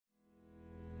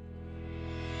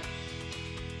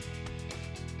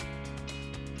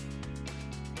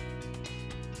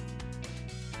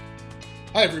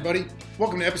Hi, everybody.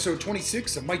 Welcome to episode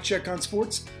 26 of Mic Check on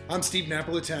Sports. I'm Steve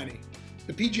Napolitani.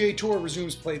 The PGA Tour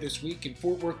resumes play this week in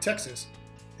Fort Worth, Texas,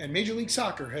 and Major League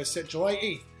Soccer has set July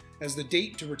 8th as the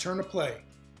date to return to play.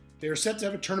 They are set to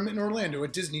have a tournament in Orlando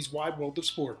at Disney's Wide World of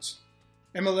Sports.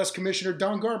 MLS Commissioner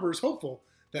Don Garber is hopeful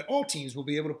that all teams will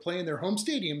be able to play in their home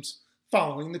stadiums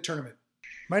following the tournament.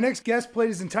 My next guest played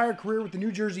his entire career with the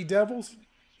New Jersey Devils.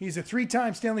 He's a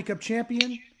three-time Stanley Cup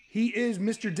champion. He is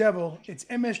Mr. Devil. It's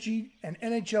MSG and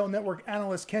NHL Network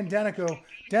analyst Ken Danico.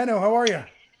 Dano, how are you?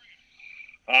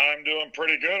 I'm doing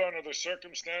pretty good under the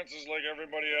circumstances like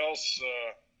everybody else.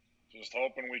 Just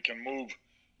hoping we can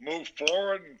move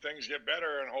forward and things get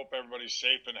better, and hope everybody's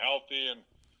safe and healthy, and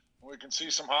we can see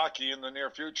some hockey in the near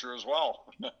future as well.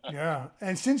 Yeah,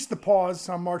 and since the pause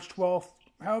on March 12th,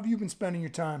 how have you been spending your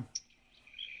time?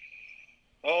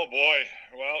 Oh, boy.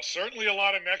 Well, certainly a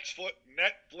lot of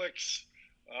Netflix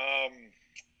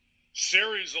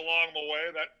series along the way.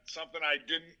 That's something I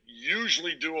didn't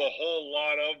usually do a whole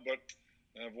lot of, but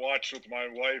I've watched with my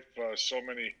wife so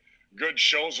many good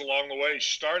shows along the way.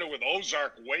 Started with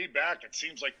Ozark way back. It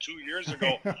seems like 2 years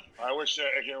ago. I wish,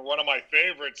 one of my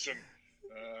favorites, and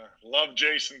love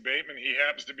Jason Bateman. He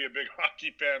happens to be a big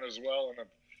hockey fan as well, and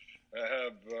I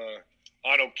have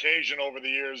on occasion over the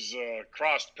years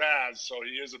crossed paths, so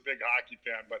he is a big hockey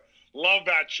fan. But love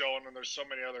that show, and then there's so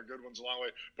many other good ones along the way.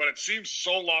 But it seems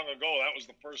so long ago. That was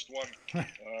the first one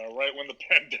right when the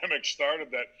pandemic started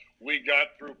that we got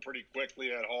through pretty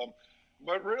quickly at home.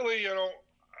 But really, a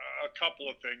couple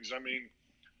of things. I mean,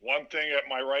 one thing, at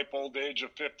my ripe old age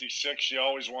of 56, you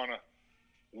always want to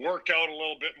work out a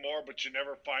little bit more, but you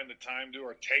never find the time to,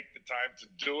 or take the time to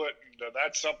do it. And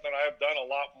that's something I've done a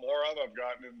lot more of. I've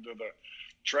gotten into the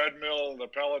treadmill, the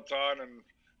Peloton, and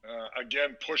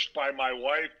again, pushed by my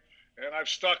wife, and I've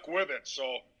stuck with it.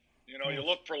 So, you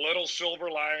look for little silver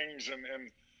linings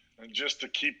and just to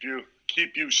keep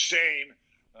you sane.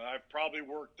 I've probably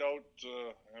worked out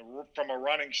from a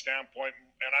running standpoint,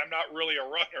 and I'm not really a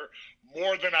runner,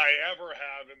 more than I ever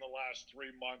have in the last 3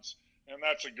 months. And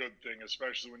that's a good thing,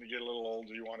 especially when you get a little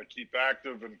older. You want to keep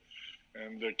active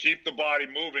and keep the body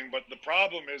moving. But the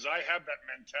problem is I have that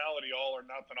mentality, all or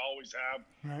nothing, always have.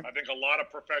 Right. I think a lot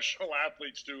of professional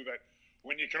athletes do that.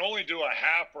 When you can only do a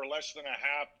half or less than a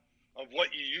half of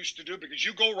what you used to do, because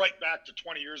you go right back to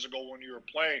 20 years ago when you were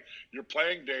playing your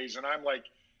playing days, and I'm like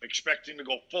expecting to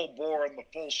go full bore in the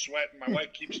full sweat, and my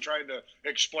wife keeps trying to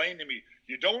explain to me,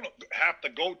 you don't have to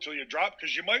go till you drop,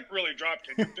 because you might really drop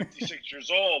till you're 56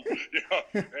 years old.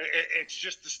 It's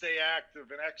just to stay active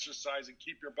and exercise and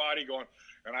keep your body going.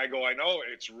 And I go, I know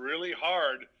it's really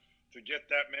hard to get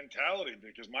that mentality,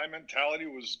 because my mentality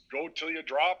was go till you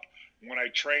drop when I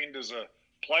trained as a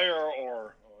player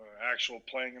or actual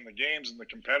playing in the games and the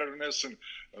competitiveness, and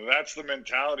that's the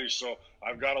mentality. So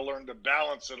I've got to learn to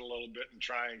balance it a little bit, and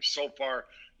trying so far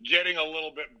getting a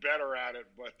little bit better at it.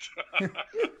 But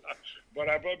but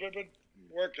I've been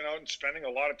working out and spending a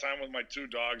lot of time with my two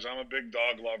dogs. I'm a big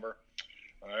dog lover.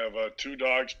 I have two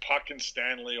dogs, Puck and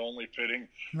Stanley, only fitting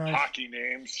hockey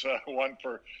names. One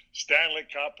for Stanley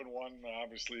Cup and one,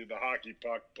 obviously, the hockey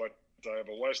puck. But I have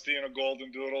a Westie and a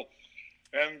Golden Doodle.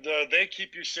 And they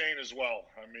keep you sane as well.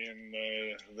 I mean,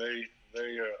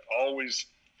 they always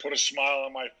put a smile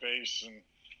on my face,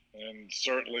 and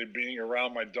certainly being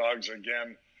around my dogs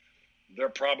again, they're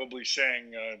probably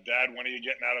saying, Dad, when are you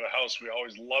getting out of the house? We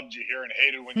always loved you here and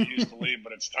hated when you used to leave,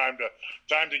 but it's time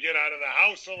to get out of the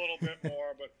house a little bit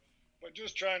more. But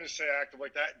just trying to stay active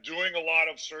like that, doing a lot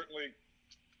of, certainly,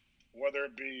 whether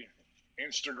it be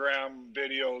Instagram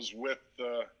videos with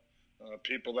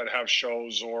people that have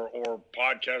shows or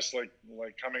podcasts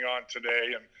like coming on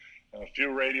today, and a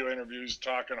few radio interviews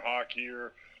talking hockey,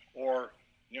 or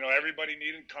everybody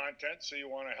needed content, so you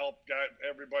want to help get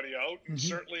everybody out. And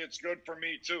certainly it's good for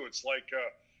me too. It's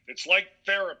like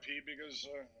therapy, because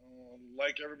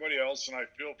like everybody else, and I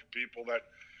feel for people that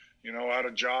out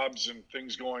of jobs and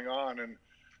things going on, and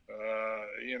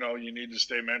you need to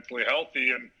stay mentally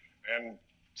healthy, and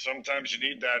sometimes you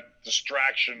need that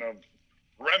distraction of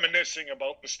reminiscing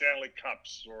about the Stanley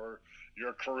Cups or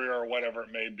your career or whatever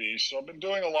it may be. So I've been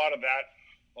doing a lot of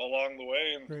that along the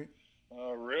way, and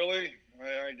really,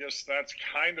 I guess that's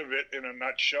kind of it in a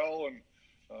nutshell,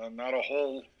 and not a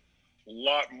whole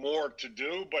lot more to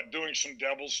do, but doing some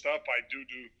Devils stuff. I do,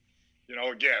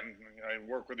 again, I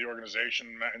work with the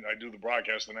organization, and I do the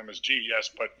broadcast on MSG,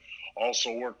 yes, but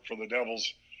also work for the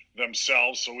Devils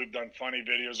themselves. So we've done funny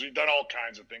videos. We've done all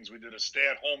kinds of things. We did a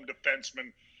stay-at-home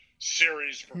defenseman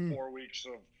series for 4 weeks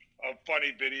of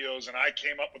funny videos, and I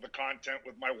came up with the content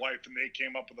with my wife, and they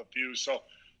came up with a few. So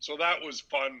that was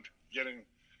fun, getting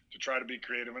to try to be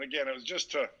creative. And again, it was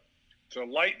just to to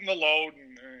lighten the load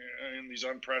in these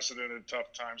unprecedented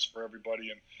tough times for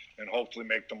everybody, and hopefully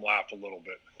make them laugh a little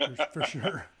bit. For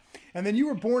sure. And then you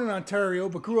were born in Ontario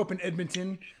but grew up in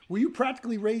Edmonton. Were you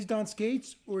practically raised on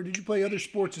skates, or did you play other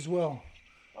sports as well?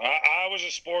 I was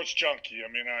a sports junkie.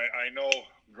 I mean, I know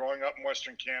growing up in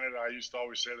Western Canada, I used to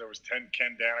always say there was 10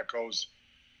 Ken Danicos.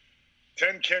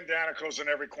 10 Ken Danicos in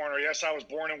every corner. Yes, I was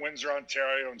born in Windsor,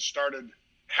 Ontario, and started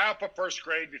half of first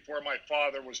grade before my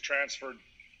father was transferred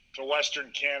to Western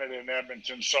Canada in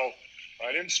Edmonton. So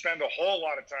I didn't spend a whole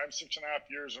lot of time, 6.5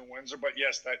 years in Windsor, but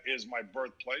yes, that is my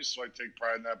birthplace, so I take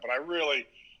pride in that. But I really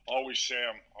always say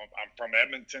I'm from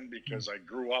Edmonton because I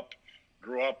grew up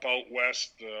out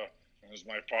west, as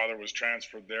my father was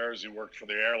transferred there as he worked for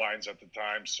the airlines at the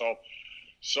time. So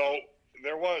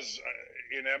there was,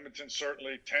 in Edmonton,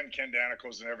 certainly 10 Ken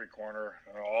Danicos in every corner.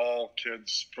 All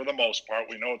kids, for the most part,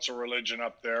 we know it's a religion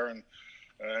up there,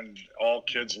 and all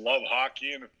kids love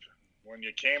hockey. And when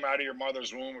you came out of your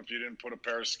mother's womb, if you didn't put a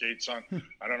pair of skates on,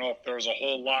 I don't know if there was a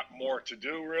whole lot more to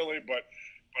do, really, but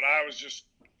I was just,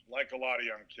 like a lot of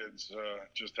young kids,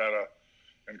 just had a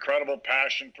incredible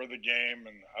passion for the game,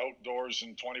 and outdoors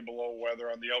in 20 below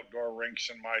weather on the outdoor rinks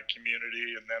in my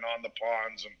community, and then on the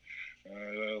ponds, and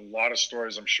a lot of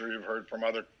stories I'm sure you've heard from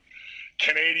other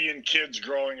Canadian kids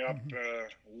growing up,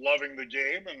 loving the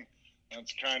game, and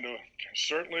that's kind of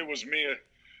certainly was me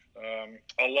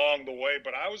along the way.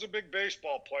 But I was a big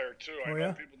baseball player too. I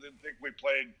know people didn't think we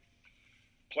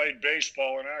played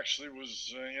baseball, and actually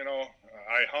was,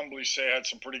 I humbly say I had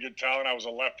some pretty good talent. I was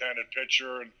a left-handed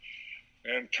pitcher, and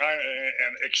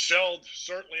excelled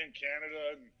certainly in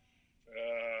Canada. And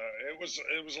it was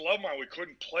a love of mine. We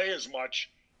couldn't play as much,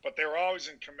 but they were always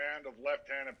in command of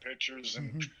left-handed pitchers.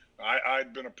 And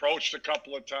I'd been approached a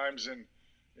couple of times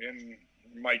in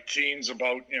my teens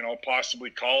about, possibly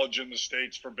college in the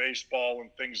States for baseball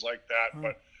and things like that.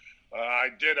 But I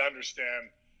did understand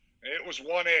it was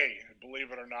 1A,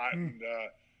 believe it or not. And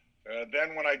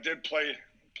then when I did play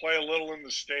a little in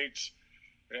the States,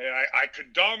 I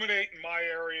could dominate in my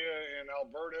area in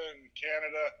Alberta and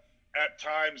Canada at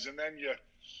times, and then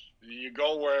you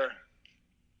go where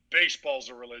baseball's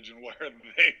a religion, where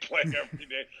they play every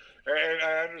day. And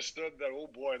I understood that, oh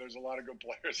boy, there's a lot of good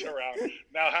players around.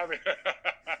 Now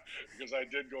because I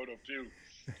did go to a few,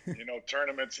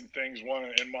 tournaments and things, one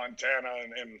in Montana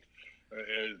and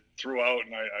throughout,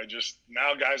 and I just,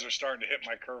 now guys are starting to hit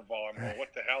my curveball. I'm going,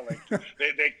 what the hell?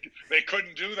 They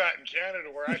couldn't do that in Canada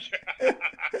where I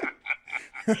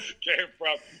came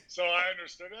from. So I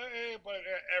understood, but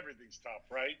everything's tough,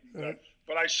 right?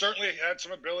 But I certainly had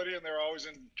some ability, and they're always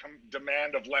in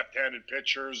demand of left-handed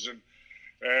pitchers,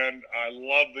 and I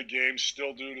love the game,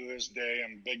 still do to this day.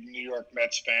 I'm a big New York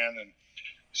Mets fan, and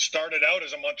started out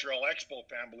as a Montreal Expo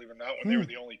fan, believe it or not, when they were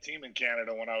the only team in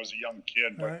Canada when I was a young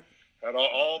kid. But had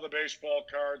all the baseball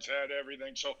cards, had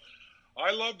everything. So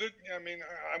I loved it. I mean,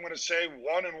 I'm going to say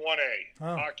 1 and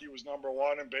 1A. Hockey was number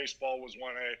 1, and baseball was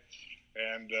 1A.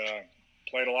 And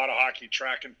played a lot of hockey,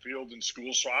 track and field in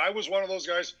school. So I was one of those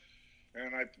guys,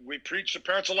 and we preached to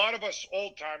parents. A lot of us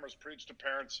old-timers preach to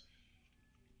parents.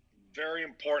 Very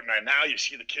important. And now you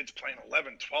see the kids playing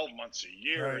 11, 12 months a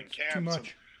year in camps. Too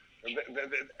much.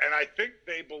 And I think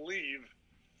they believe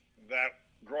that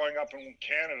growing up in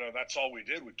Canada, that's all we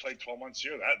did. We played 12 months a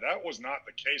year. That was not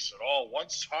the case at all.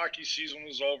 Once hockey season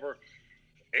was over,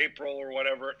 April or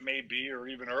whatever it may be, or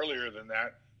even earlier than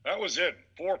that, that was it.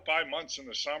 4 or 5 months in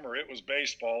the summer, it was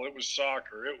baseball, it was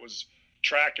soccer, it was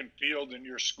track and field in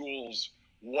your schools,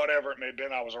 whatever it may have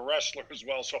been. I was a wrestler as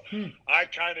well. So I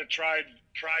kind of tried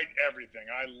everything.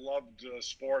 I loved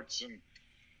sports, and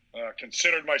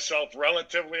considered myself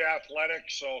relatively athletic,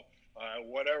 so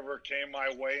whatever came my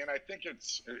way. And I think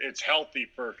it's healthy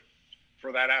for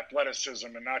that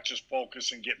athleticism, and not just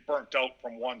focus and get burnt out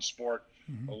from one sport,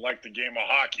 like the game of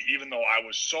hockey, even though I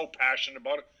was so passionate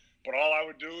about it. But all I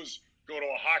would do is go to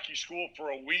a hockey school for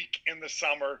a week in the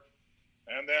summer,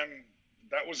 and then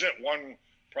that was it.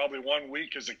 Probably 1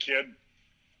 week as a kid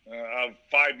of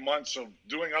 5 months of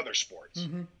doing other sports.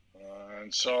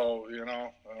 And so,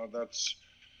 that's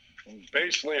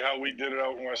basically how we did it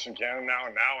out in Western Canada now.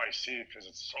 And now I see it because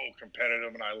it's so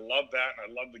competitive, and I love that.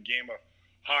 And I love the game of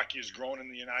hockey has grown in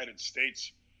the United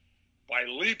States by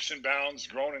leaps and bounds,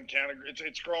 grown in Canada.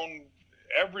 It's grown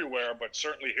everywhere, but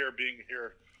certainly being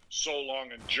here so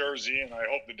long in Jersey, and I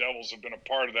hope the Devils have been a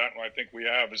part of that, and I think we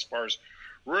have, as far as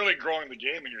really growing the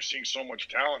game, and you're seeing so much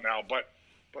talent now. But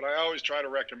I always try to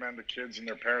recommend the kids and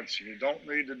their parents, you don't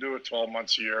need to do it 12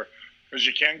 months a year, because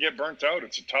you can get burnt out.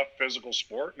 It's a tough physical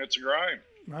sport, and it's a grind.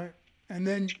 Right. And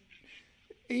then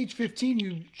age 15,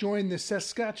 you joined the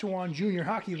Saskatchewan Junior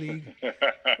Hockey League.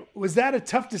 Was that a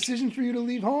tough decision for you to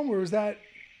leave home, or was that?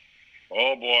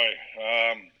 Oh boy.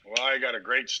 Well, I got a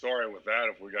great story with that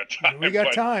if we got time. We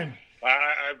got time.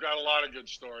 I've got a lot of good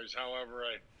stories. However,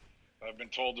 I've been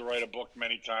told to write a book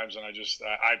many times, and I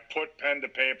put pen to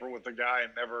paper with the guy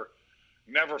and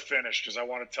never finished because I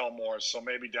want to tell more. So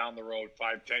maybe down the road,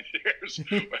 5-10 years,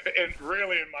 and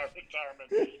really in my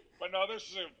retirement. But no, this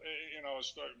is a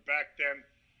story back then,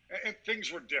 and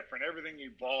things were different. Everything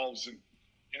evolves, and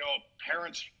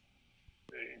parents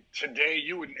today,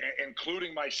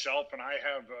 including myself, and I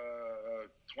have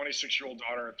a 26-year-old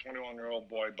daughter and a 21-year-old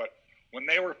boy. But when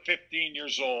they were 15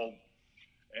 years old,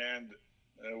 and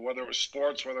whether it was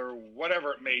sports,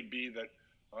 whatever it may be, that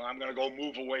I'm going to go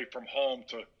move away from home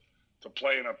to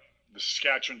play in the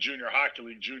Saskatchewan Junior Hockey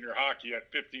League, junior hockey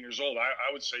at 15 years old,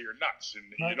 I would say you're nuts.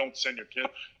 And you don't send your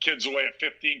kids away at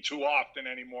 15 too often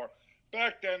anymore.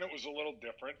 Back then, it was a little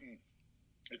different. And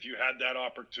if you had that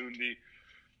opportunity,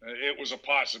 it was a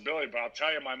possibility. But I'll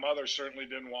tell you, my mother certainly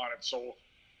didn't want it. So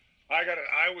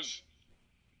I was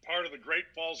part of the Great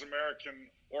Falls American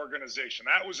organization.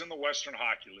 That was in the Western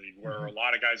Hockey League, where a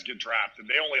lot of guys get drafted.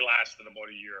 They only lasted about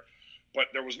a year. But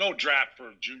there was no draft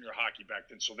for junior hockey back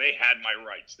then, so they had my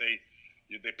rights. They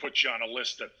put you on a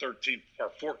list at 13 or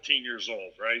 14 years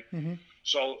old, right? Mm-hmm.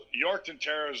 So Yorkton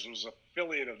Terriers was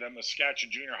affiliate of them, the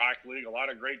Saskatchewan Junior Hockey League. A lot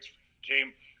of greats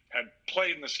had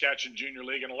played in the Saskatchewan Junior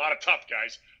League, and a lot of tough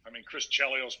guys. I mean, Chris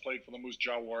Chelios played for the Moose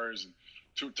Jaw Warriors, and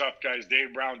two tough guys,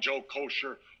 Dave Brown, Joe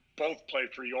Kosher, both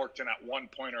played for Yorkton at one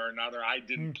point or another. I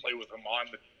didn't play with them on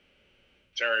the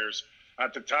Terriers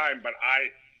at the time, but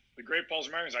the Great Falls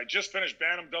Americans, I just finished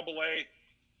Bantam AA.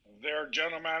 Their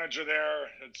general manager there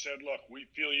had said, look, we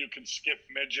feel you can skip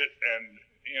midget. And,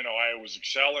 I was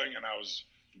excelling and I was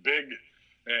big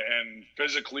and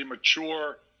physically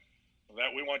mature,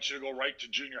 that we want you to go right to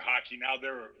junior hockey. Now,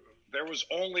 there was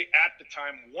only at the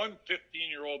time one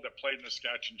 15-year-old that played in the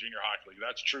Saskatchewan Junior Hockey League.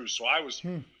 That's true. So I was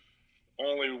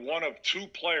only one of two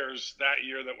players that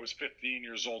year that was 15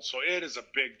 years old. So it is a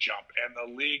big jump. And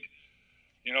the league,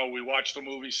 we watch the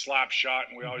movie Slapshot,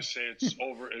 and we always say it's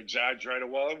over-exaggerated.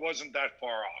 Well, it wasn't that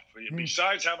far off.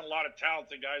 Besides having a lot of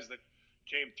talented guys that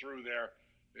came through there,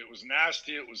 it was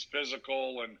nasty, it was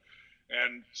physical,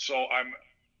 and so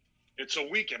it's a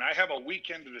weekend. I have a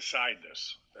weekend to decide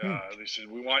this. They said,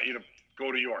 we want you to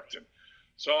go to Yorkton.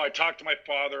 So I talked to my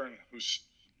father, and who's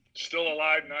still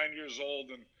alive, 9 years old,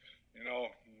 and,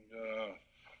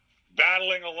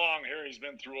 battling along here. He's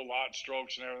been through a lot,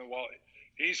 strokes and everything. Well,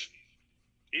 he's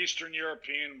Eastern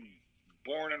European,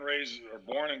 born and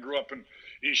grew up in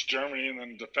East Germany and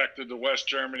then defected to West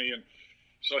Germany. And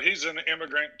so he's an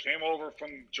immigrant, came over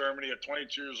from Germany at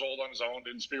 22 years old on his own,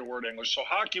 didn't speak a word English. So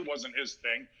hockey wasn't his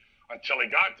thing until he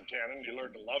got to Canada. He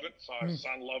learned to love it. So his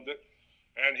son loved it.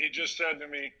 And he just said to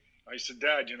me, I said,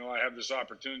 Dad, I have this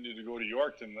opportunity to go to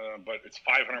Yorkton, but it's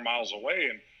 500 miles away.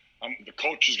 And the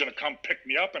coach is going to come pick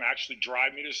me up and actually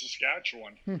drive me to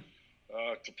Saskatchewan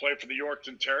to play for the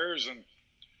Yorkton Terriers. And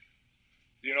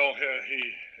he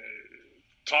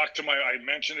talked to I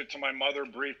mentioned it to my mother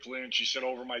briefly, and she said,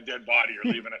 over my dead body,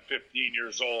 you're leaving at 15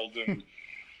 years old. And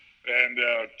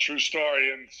true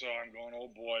story. And so I'm going, oh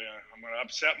boy, I'm going to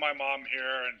upset my mom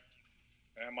here.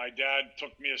 And my dad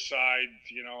took me aside,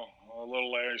 a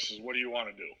little later. He says, what do you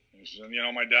want to do? He says,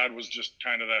 and my dad was just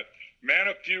kind of that man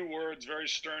of few words, very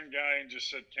stern guy, and just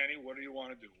said, Kenny, what do you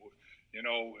want to do?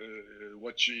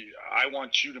 I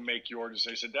want you to make your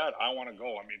decision. I said, Dad, I want to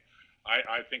go. I mean,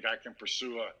 I think I can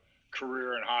pursue a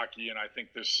career in hockey, and I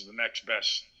think this is the next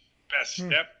best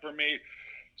step for me.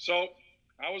 So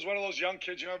I was one of those young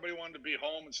kids. Everybody wanted to be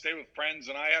home and stay with friends,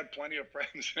 and I had plenty of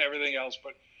friends and everything else.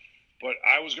 But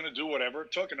I was going to do whatever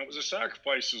it took, and it was a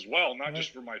sacrifice as well, not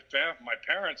just for my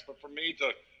parents, but for me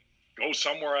to go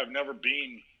somewhere I've never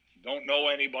been, don't know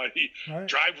anybody,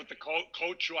 drive with the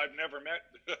coach who I've never met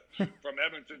from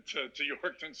Edmonton to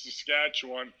Yorkton,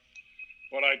 Saskatchewan.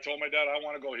 But I told my dad, I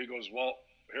want to go. He goes, well,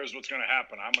 here's what's going to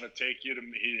happen. I'm going to take you to,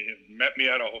 he met me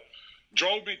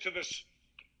drove me to this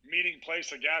meeting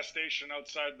place, a gas station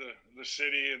outside the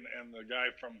city. And the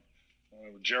guy from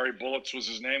Jerry Bullets was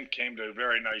his name, came to a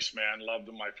very nice man, loved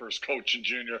him, my first coach in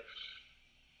junior,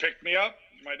 picked me up.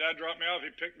 My dad dropped me off. He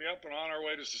picked me up, and on our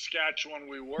way to Saskatchewan,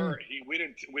 we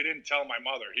didn't tell my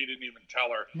mother. He didn't even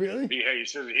tell her. Really?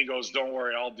 He goes, "Don't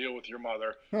worry, I'll deal with your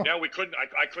mother." Huh. Yeah, we couldn't.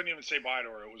 I couldn't even say bye to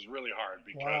her. It was really hard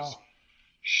because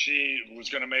she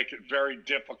was going to make it very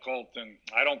difficult, and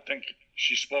I don't think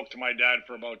she spoke to my dad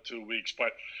for about 2 weeks.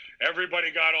 But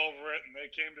everybody got over it, and they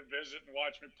came to visit and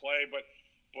watch me play. But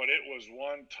it was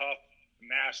one tough,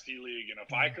 nasty league, and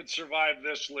if I could survive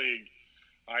this league,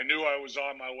 I knew I was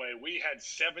on my way. We had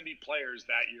 70 players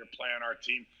that year playing our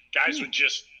team. Guys would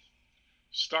just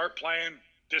start playing,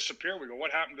 disappear. We go,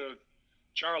 what happened to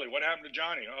Charlie? What happened to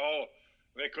Johnny? Oh,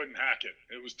 they couldn't hack it.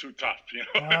 It was too tough, you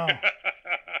know. Wow.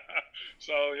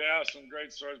 So yeah, some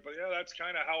great stories. But yeah, that's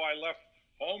kind of how I left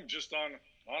home, just on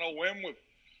a whim, with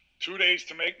 2 days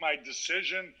to make my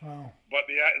decision. Wow. But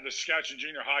the Saskatchewan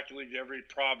Junior Hockey League, every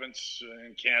province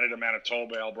in Canada,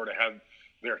 Manitoba, Alberta, had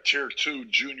their Tier 2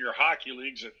 junior hockey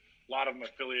leagues. That a lot of them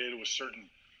affiliated with certain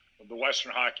of the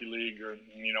Western Hockey League, or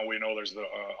we know there's the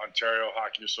Ontario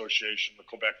Hockey Association, the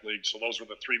Quebec League. So those were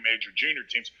the three major junior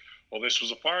teams. Well, this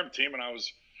was a farm team, and I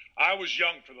was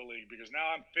young for the league, because now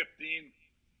I'm 15.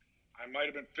 I might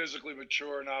have been physically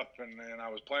mature enough, and I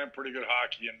was playing pretty good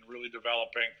hockey and really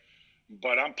developing.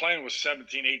 But I'm playing with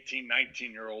 17, 18,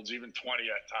 19-year-olds, even 20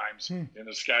 at times in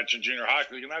the Saskatchewan Junior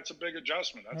Hockey League, and that's a big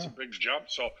adjustment. That's a big jump.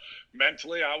 So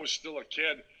mentally, I was still a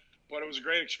kid, but it was a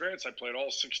great experience. I played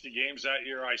all 60 games that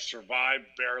year. I survived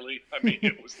barely. I mean,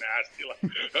 it was nasty,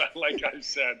 like I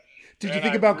said. Did you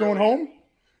think about going home?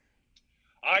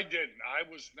 I didn't.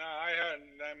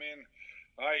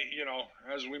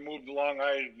 As we moved along,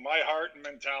 my heart and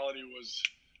mentality was,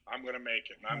 I'm going to make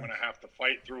it, and I'm going to have to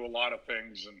fight through a lot of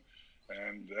things.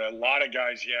 And a lot of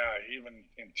guys, even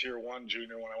in Tier 1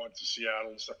 junior, when I went to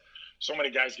Seattle and stuff, so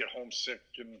many guys get homesick.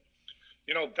 And,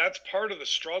 that's part of the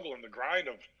struggle and the grind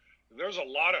of, there's a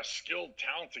lot of skilled,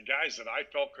 talented guys that I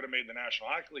felt could have made the National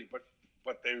Hockey League,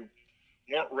 but they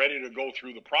weren't ready to go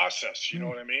through the process. You know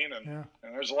what I mean? And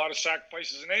there's a lot of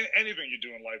sacrifices in anything you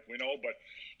do in life, but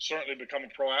certainly become a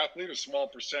pro athlete, a small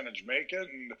percentage make it.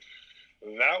 And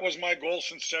that was my goal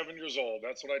since 7 years old.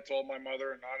 That's what I told my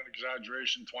mother, not an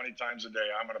exaggeration, 20 times a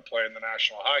day. I'm going to play in the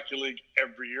National Hockey League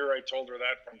every year. I told her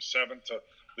that from 7 to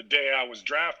the day I was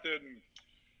drafted.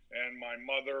 And my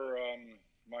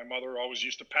mother always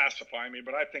used to pacify me,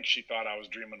 but I think she thought I was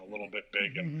dreaming a little bit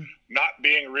big and not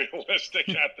being realistic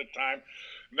at the time.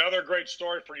 Another great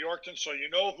story for Yorkton. So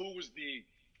who was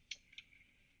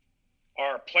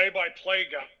our play-by-play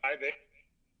guy?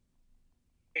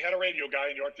 They had a radio guy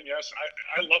in Yorkton, yes.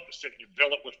 I love the city. You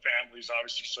bill it with families,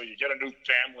 obviously, so you get a new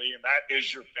family, and that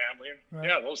is your family.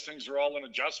 And those things are all an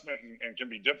adjustment and can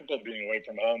be difficult being away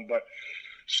from home. But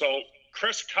so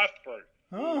Chris Cuthbert,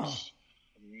 who's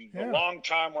a long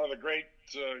time, one of the great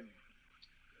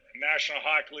National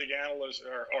Hockey League analysts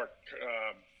or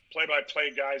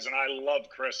play-by-play guys, and I love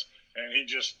Chris. And he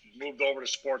just moved over to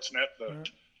Sportsnet,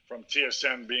 from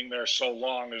TSN, being there so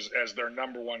long as their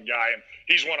number one guy, and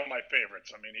he's one of my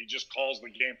favorites. I mean, he just calls the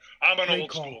game. I'm an old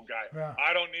school guy. Yeah.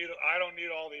 I don't need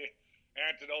all the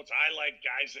antidotes. I like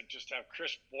guys that just have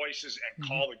crisp voices and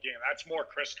call the game. That's more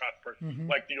Chris Cuthbert,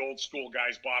 like the old school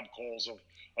guys, Bob Coles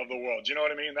of the world. You know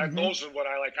what I mean? Those are what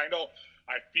I like. I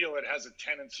feel it has a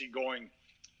tendency going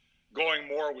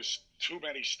more with too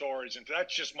many stories, and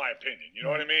that's just my opinion. You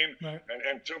know what I mean? Right.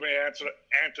 And too many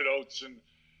antidotes, and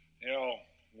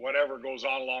whatever goes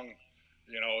on along,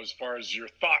 as far as your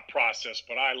thought process.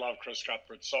 But I love Chris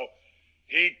Cuthbert. So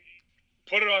he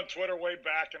put it on Twitter way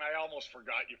back, and I almost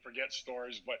forgot. You forget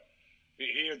stories, but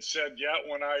he had said,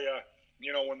 when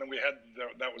when we had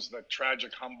that was the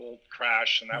tragic Humboldt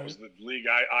crash, and that was the league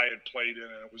I had played in,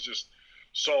 and it was just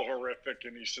so horrific.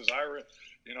 And he says,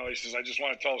 I just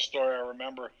want to tell a story. I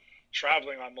remember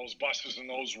traveling on those buses and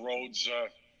those roads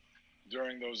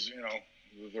during those,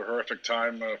 the horrific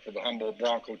time for the Humboldt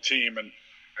Bronco team. And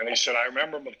he said, I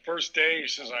remember the first day, he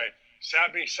says, I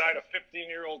sat beside a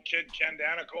 15-year-old kid, Ken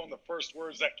Danico, and the first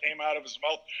words that came out of his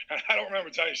mouth, and I don't remember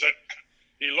telling you,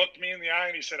 he looked me in the eye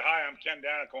and he said, hi, I'm Ken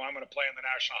Danico. I'm going to play in the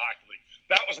National Hockey League.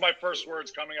 That was my first words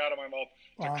coming out of my mouth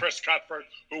to Chris Cuthbert,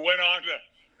 who went on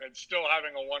to, and still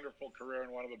having a wonderful career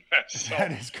and one of the best. So,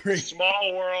 that is great.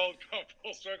 Small world, come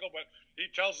full circle, but he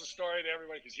tells the story to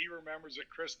everybody because he remembers it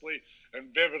crisply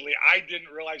and vividly. I didn't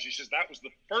realize, he says, that was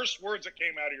the first words that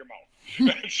came out of your mouth.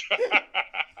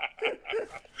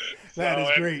 That is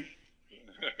great.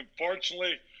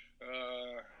 Fortunately,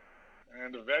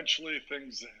 and eventually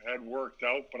things had worked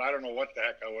out, but I don't know what the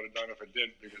heck I would have done if it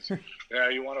didn't, because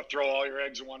you want to throw all your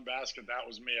eggs in one basket. That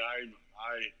was me.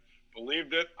 I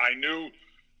believed it. I knew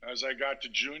as I got to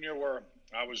junior, where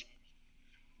I was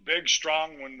big,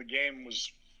 strong, when the game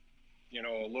was,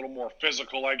 a little more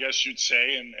physical, I guess you'd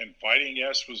say, and fighting,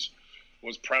 yes,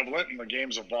 was prevalent, and the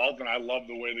game's evolved, and I love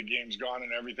the way the game's gone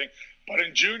and everything. But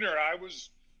in junior, I was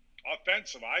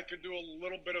offensive. I could do a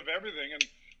little bit of everything, and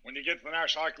when you get to the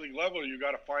National Hockey League level, you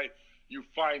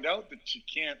find out that you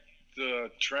can't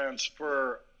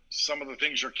transfer some of the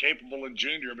things you're capable in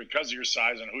junior because of your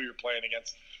size and who you're playing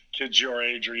against, kids your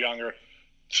age or younger,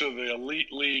 to the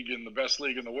elite league and the best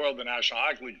league in the world, the National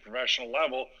Hockey League, professional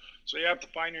level. So you have to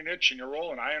find your niche and your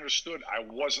role. And I understood I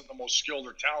wasn't the most skilled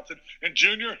or talented. In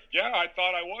junior, yeah, I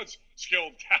thought I was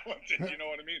skilled, talented, you know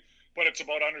what I mean? But it's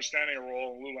about understanding a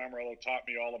role. And Lou Lamoriello taught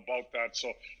me all about that.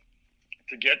 So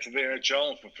to get to the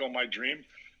NHL and fulfill my dream,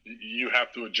 you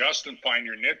have to adjust and find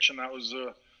your niche. And that was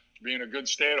being a good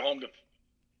stay-at-home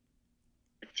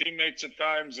teammates at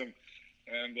times. And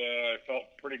I felt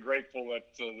pretty grateful that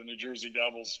the New Jersey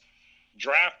Devils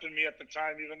drafted me at the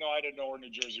time, even though I didn't know where New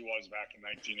Jersey was back in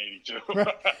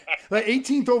 1982. Like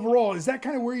 18th overall, is that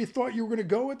kind of where you thought you were going to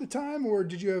go at the time, or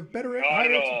did you have better? Not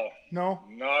at all. No?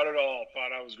 Not at all.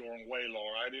 Thought I was going way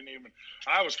lower.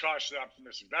 I was cautiously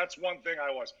optimistic. That's one thing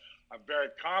I was. I'm very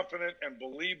confident and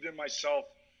believed in myself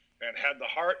and had the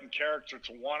heart and character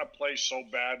to want to play so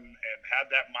bad and had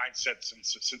that mindset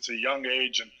since a young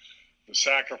age, and the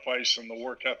sacrifice and the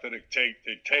work ethic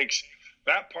it takes.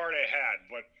 That part I had,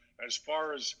 but as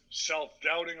far as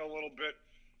self-doubting a little bit,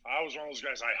 I was one of those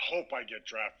guys, I hope I get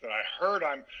drafted. I heard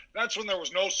that's when there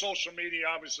was no social media,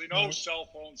 obviously, no cell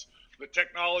phones, the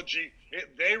technology.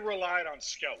 They relied on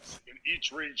scouts in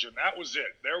each region. That was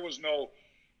it. There was no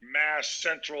mass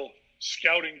central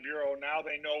scouting bureau. Now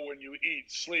they know when you eat,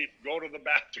 sleep, go to the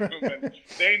bathroom, and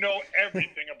they know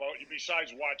everything about you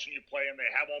besides watching you play, and they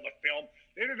have all the film.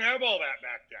 They didn't have all that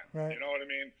back then. Right. You know what I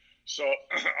mean? So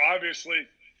obviously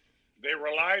they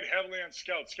relied heavily on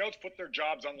scouts. Scouts put their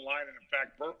jobs on the line. And in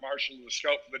fact, Burt Marshall, the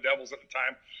scout for the Devils at the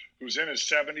time, who's in his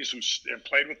 70s, and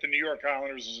played with the New York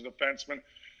Islanders as a defenseman,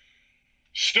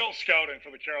 still scouting for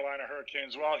the Carolina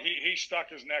Hurricanes. Well, he stuck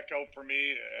his neck out for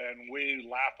me, and we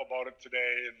laugh about it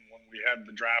today. And when we had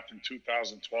the draft in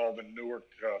 2012 in Newark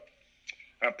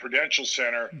at Prudential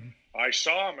Center, I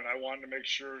saw him, and I wanted to make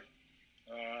sure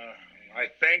I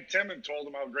thanked him and told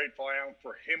him how grateful I am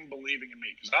for him believing in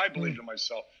me, because I believed in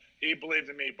myself. He believed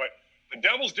in me, but the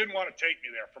Devils didn't want to take me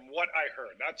there from what I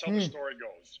heard. That's how the story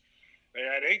goes. They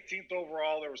had 18th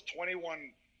overall. There was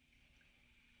 21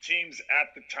 teams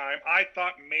at the time. I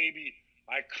thought maybe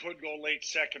I could go late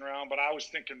second round, but I was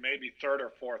thinking maybe third or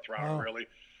fourth round, really.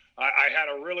 I had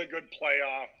a really good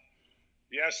playoff.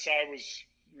 Yes, I was,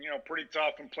 pretty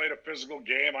tough and played a physical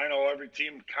game. I know every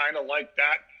team kind of liked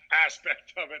that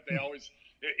aspect of it. They always,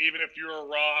 even if you were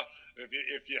raw,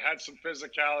 if you had some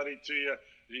physicality to you,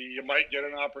 you might get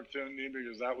an opportunity,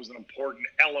 because that was an important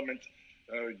element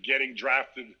getting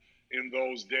drafted in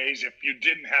those days if you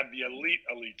didn't have the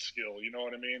elite skill, you know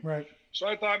what I mean? Right. So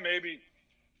I thought maybe,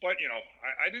 but,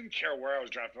 I didn't care where I was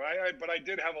drafted. But I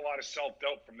did have a lot of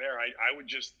self-doubt from there. I would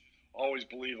just always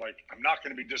believe, like, I'm not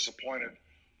going to be disappointed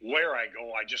where I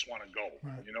go. I just want to go.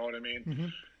 Right. You know what I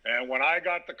mean? And when I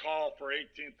got the call for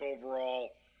 18th overall,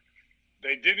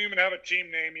 they didn't even have a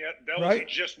team name yet. Devils had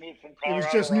just moved from Colorado.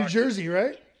 It was just New Jersey,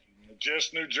 right?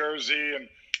 Just New Jersey. And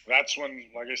that's when,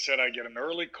 like I said, I get an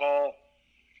early call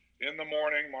in the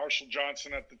morning. Marshall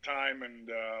Johnson at the time, and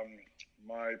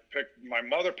my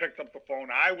mother picked up the phone.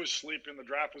 I was sleeping. The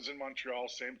draft was in Montreal,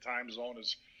 same time zone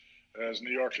as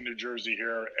New York and New Jersey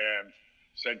here, and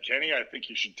said, Kenny, I think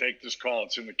you should take this call.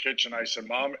 It's in the kitchen. I said,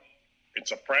 Mom,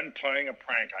 it's a friend playing a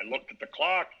prank. I looked at the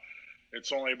clock.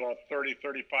 It's only about 30,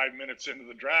 35 minutes into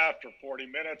the draft, or 40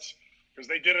 minutes, because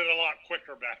they did it a lot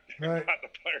quicker back then. Right. Got the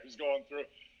players going through.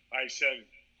 I said,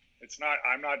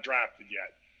 I'm not drafted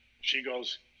yet. She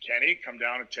goes, Kenny, come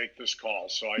down and take this call.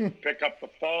 So I pick up the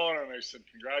phone, and I said,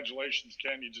 congratulations,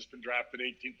 Ken. You've just been drafted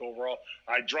 18th overall.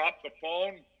 I dropped the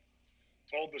phone,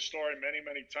 told the story many,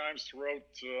 many times throughout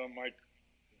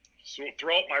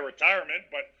my retirement,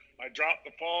 but I dropped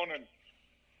the phone and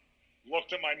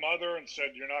looked at my mother and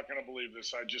said, you're not going to believe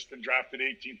this. I've just been drafted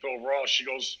 18th overall. She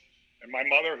goes, and my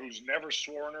mother, who's never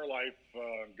swore in her life,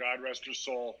 God rest her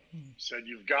soul, said,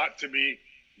 you've got to be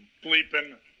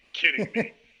bleeping kidding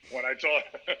me. When I told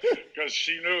her, because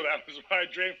she knew that was my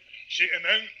dream.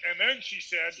 And then she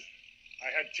said, I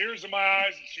had tears in my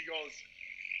eyes, and she goes,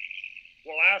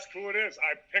 well, ask who it is.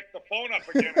 I picked the phone up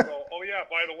again and go, oh, yeah,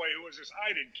 by the way, who is this? I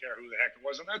didn't care who the heck it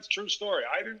was. And that's a true story.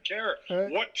 I didn't care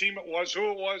what team it was,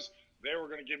 who it was. They were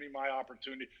going to give me my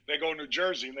opportunity. They go New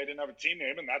Jersey, and they didn't have a team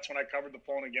name. And that's when I covered the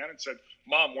phone again and said,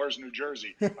 Mom, where's New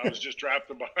Jersey? I was just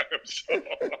drafted by him. So,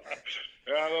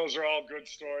 yeah, those are all good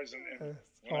stories. And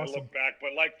when I look back,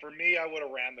 but like for me, I would have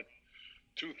ran the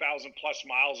 2,000 plus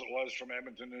miles it was from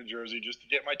Edmonton, New Jersey, just to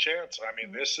get my chance. I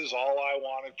mean, this is all I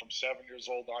wanted from 7 years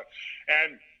old on.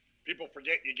 And people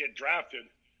forget you get drafted.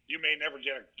 You may never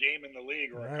get a game in the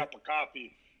league or a cup of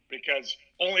coffee, because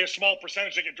only a small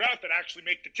percentage that get drafted actually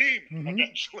make the team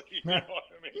eventually. You know what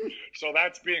I mean? So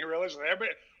that's being realistic.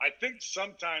 I think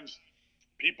sometimes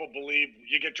people believe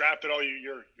you get drafted,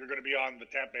 you're going to be on the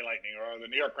Tampa Bay Lightning or the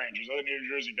New York Rangers or the New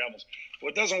Jersey Devils.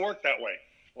 Well, it doesn't work that way.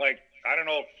 Like, I don't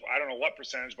know what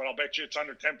percentage, but I'll bet you it's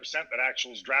under 10% that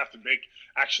actually is drafted,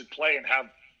 actually play and have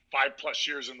 5+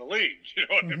 years in the league. You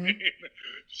know what I mean?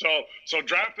 So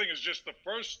drafting is just the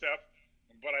first step,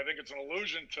 but I think it's an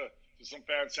illusion to some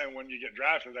fans saying when you get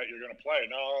drafted that you're going to play.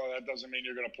 No, that doesn't mean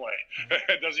you're going to play.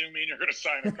 It doesn't even mean you're going to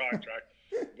sign a contract.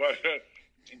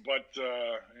 But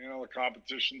the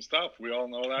competition stuff, we all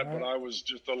know that. But I was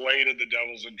just elated the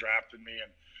Devils had drafted me.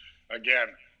 And again,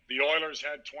 the Oilers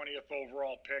had 20th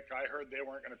overall pick. I heard they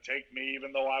weren't going to take me,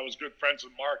 even though I was good friends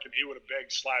with Mark, and he would have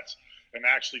begged Slats and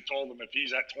actually told him, if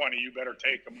he's at 20, you better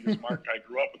take him, because Mark, I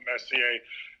grew up with Messier,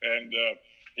 and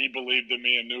he believed in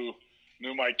me and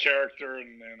knew my character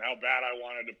and how bad I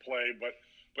wanted to play.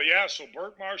 But yeah, so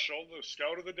Bert Marshall, the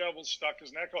scout of the Devils, stuck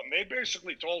his neck out. And they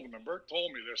basically told him, and Bert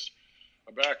told me this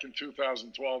back in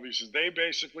 2012, he says, they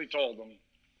basically told him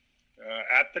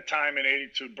at the time in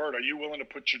 82, Bert, are you willing to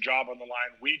put your job on the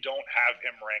line? We don't have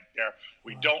him ranked there.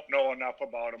 We don't know enough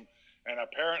about him. And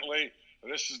apparently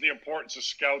this is the importance of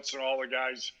scouts and all the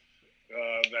guys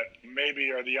that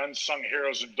maybe are the unsung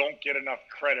heroes and don't get enough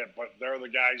credit, but they're the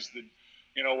guys that,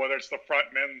 whether it's the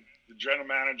front men, the general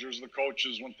managers, the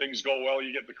coaches, when things go well,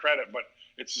 you get the credit. But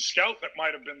it's the scout that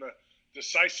might have been the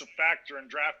decisive factor in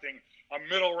drafting a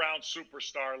middle round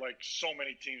superstar like so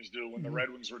many teams do. When the Red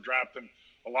Wings were drafting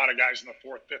a lot of guys in the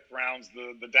 4th, 5th rounds,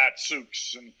 the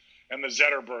Datsyuks and the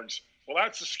Zetterbergs. Well,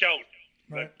 that's the scout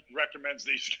that recommends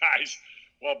these guys.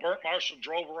 Well, Bert Marshall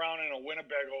drove around in a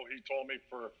Winnebago, he told me,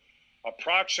 for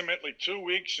approximately 2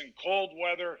 weeks in cold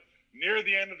weather near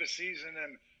the end of the season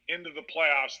and into the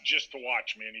playoffs just to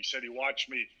watch me. And he said he watched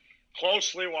me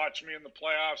in the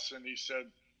playoffs, and he said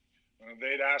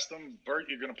they'd asked him, Bert,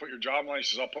 you're going to put your job in the line? He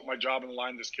says, I'll put my job in the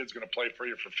line. This kid's going to play for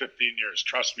you for 15 years.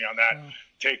 Trust me on that.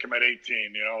 Take him at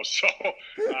 18, So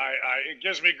it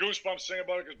gives me goosebumps thinking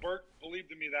about it, because Bert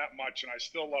believed in me that much, and I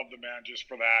still love the man just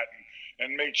for that.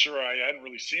 And made sure, I hadn't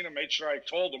really seen him, made sure I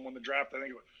told him when the draft, I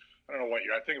don't know what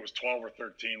year, I think it was 12 or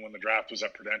 13 when the draft was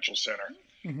at Prudential Center,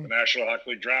 the National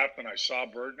Hockey League draft, and I saw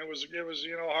Bert, and it was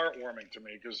heartwarming to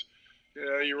me, because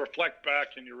you reflect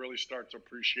back and you really start to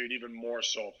appreciate even more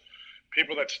so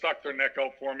people that stuck their neck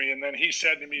out for me. And then he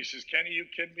said to me, he says, Kenny, you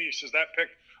kidding me? He says, that pick,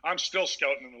 I'm still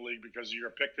scouting in the league because of your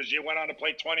pick, because you went on to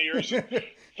play 20 years and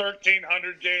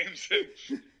 1,300 games,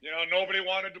 and nobody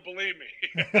wanted to believe me.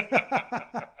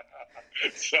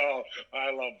 So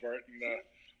I love Bert, and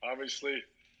obviously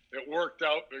it worked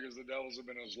out, because the Devils have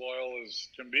been as loyal as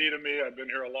can be to me. I've been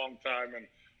here a long time, and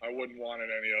I wouldn't want it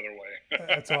any other way.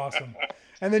 That's awesome.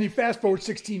 And then you fast forward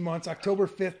 16 months, October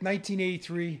 5th,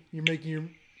 1983, you're making your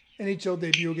NHL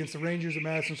debut against the Rangers at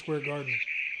Madison Square Garden.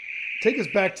 Take us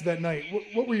back to that night.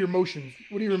 What were your emotions?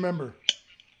 What do you remember?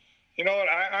 You know what?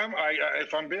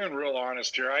 If I'm being real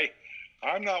honest here,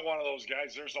 I'm not one of those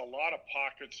guys. There's a lot of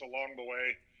pockets along the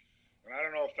way. And I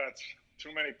don't know if that's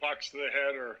too many pucks to the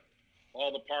head or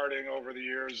all the partying over the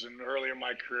years and early in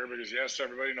my career, because, yes,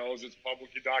 everybody knows it's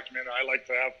publicly documented. I like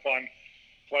to have fun,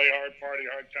 play hard, party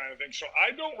hard kind of thing. So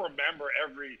I don't remember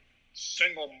every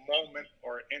single moment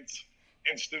or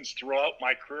instance throughout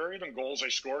my career, even goals I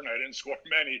scored, and I didn't score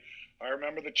many. I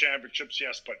remember the championships,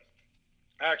 yes, but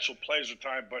actual plays of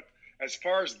time. But as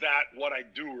far as that, what I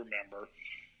do remember,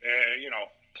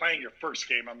 playing your first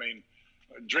game,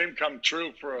 a dream come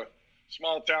true for a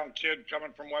small town kid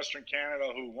coming from Western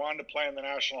Canada who wanted to play in the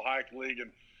National Hockey League, and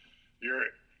you're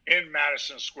in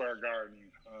Madison Square Garden,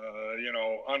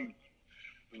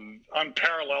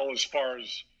 unparalleled as far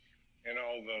as,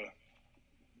 the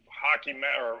hockey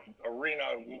or arena.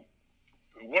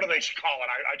 What do they call it?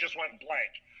 I just went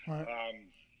blank. Right.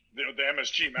 The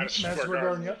MSG, Madison Square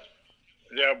Garden. Yep.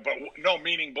 Yeah, but no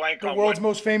meaning blank. The world's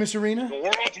most famous arena? The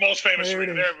world's most famous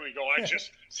arena. There we go. I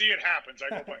just see it happens. I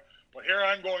go blank. But here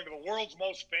I'm going to the world's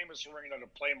most famous arena to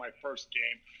play my first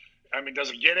game.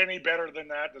 Does it get any better than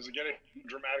that? Does it get any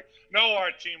dramatic? No,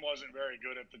 our team wasn't very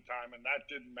good at the time, and that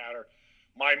didn't matter.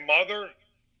 My mother,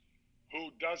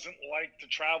 who doesn't like to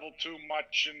travel too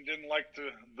much and didn't like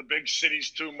the big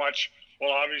cities too much,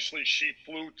 well, obviously she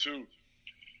flew to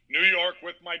New York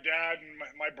with my dad and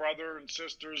my brother and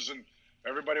sisters, and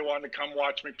everybody wanted to come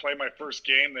watch me play my first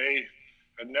game. They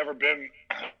had never been,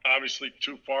 obviously,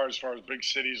 too far as big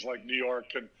cities like New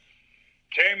York, and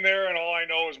came there, and all I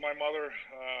know is my mother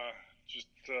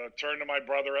turned to my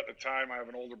brother at the time. I have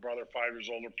an older brother, 5 years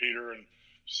older, Peter, and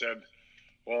said,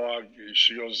 Well,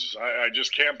 she goes, I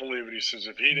just can't believe it. He says,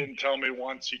 if he didn't tell me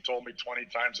once, he told me 20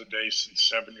 times a day since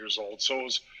 7 years old. So it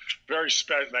was very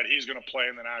special that he's going to play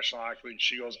in the National Hockey League.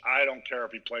 She goes, I don't care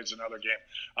if he plays another game.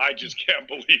 I just can't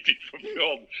believe he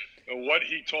fulfilled what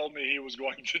he told me he was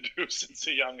going to do since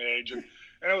a young age. And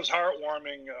it was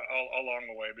heartwarming along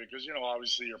the way because,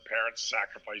 obviously your parents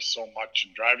sacrifice so much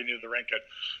and driving you to the rink at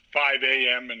 5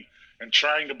 a.m. and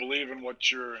trying to believe in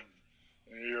what your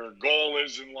goal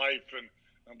is in life.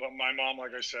 But my mom,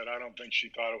 like I said, I don't think she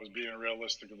thought it was being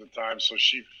realistic at the time. So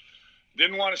she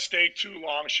didn't want to stay too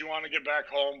long. She wanted to get back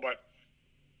home, but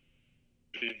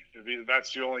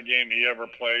that's the only game he ever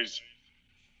plays.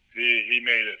 He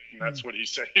made it. And that's what he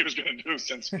said he was going to do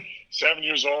since 7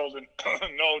 years old. And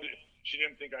no, she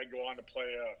didn't think I'd go on to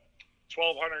play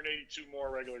 1,282 more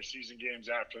regular season games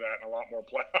after that and a lot more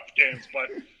playoff games.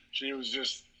 But she was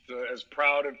just as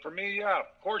proud. And for me, yeah,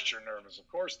 of course you're nervous. Of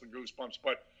course the goosebumps.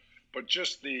 But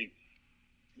just the,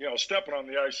 stepping on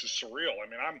the ice is surreal. I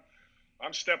mean,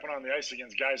 I'm stepping on the ice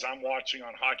against guys I'm watching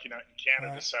on Hockey Night in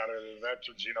Canada Saturday. The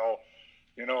veterans,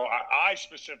 I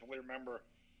specifically remember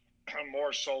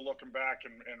more so looking back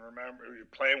and remember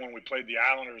playing when we played the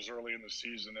Islanders early in the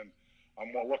season, and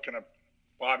I'm looking at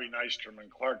Bobby Nystrom and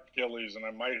Clark Gillies, and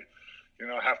I might,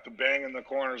 have to bang in the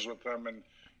corners with them. And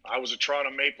I was a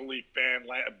Toronto Maple Leaf fan,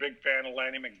 a big fan of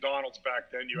Lanny McDonald's back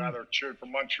then. You either cheered for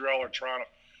Montreal or Toronto.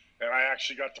 And I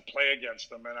actually got to play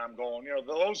against them, and I'm going,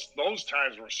 those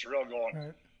times were surreal. Going,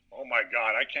 right. Oh my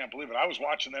God, I can't believe it. I was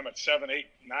watching them at 7, 8,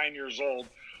 9 years old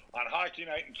on Hockey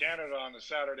Night in Canada on a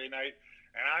Saturday night,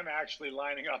 and I'm actually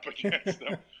lining up against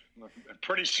them.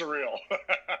 Pretty surreal.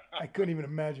 I couldn't even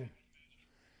imagine.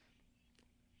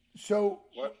 So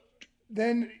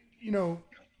then,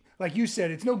 like you said,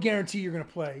 it's no guarantee you're going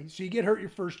to play. So you get hurt your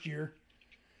first year.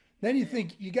 Then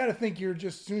you got to think you're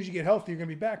just, as soon as you get healthy, you're going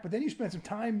to be back. But then you spend some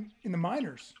time in the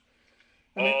minors.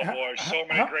 So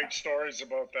many great stories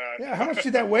about that. Yeah, how much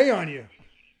did that weigh on you?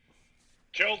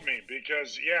 Killed me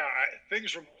because,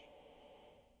 things were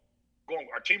going.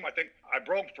 Our team, I think, I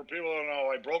broke, for people who don't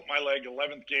know, I broke my leg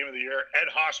 11th game of the year. Ed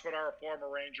Hospodar, a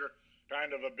former Ranger,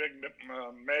 kind of a big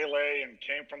melee and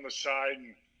came from the side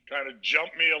and kind of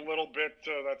jumped me a little bit.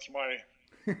 That's my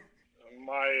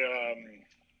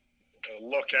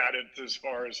look at it as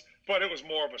far as, but it was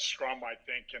more of a scrum, I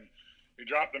think, and he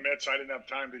dropped the mitts. I didn't have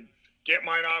time to get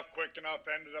mine off quick enough.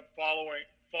 Ended up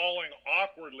falling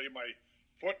awkwardly. My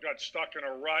foot got stuck in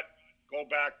a rut, go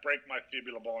back, break my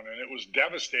fibula bone, and it was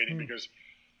devastating because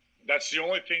that's the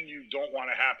only thing you don't want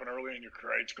to happen early in your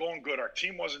career. It's going good. Our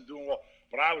team wasn't doing well,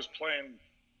 but I was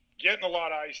getting a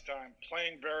lot of ice time,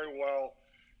 playing very well.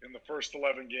 In the first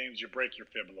 11 games, you break your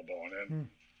fibula bone, and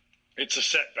it's a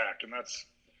setback, and that's,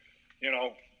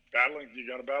 battling. You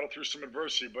got to battle through some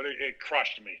adversity, but it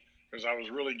crushed me because I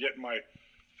was really getting my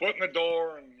foot in the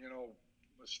door and,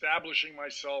 establishing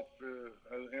myself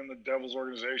in the Devils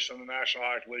organization, the National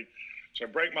Hockey League. So I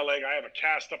break my leg. I have a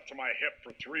cast up to my hip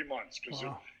for 3 months because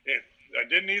I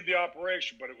didn't need the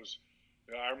operation, but it was.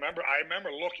 I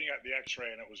remember looking at the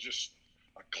X-ray and it was just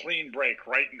a clean break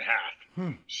right in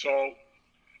half. So,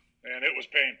 and it was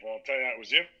painful. I'll tell you, it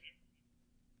was in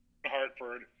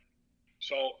Hartford.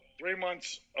 So 3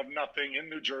 months of nothing in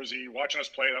New Jersey, watching us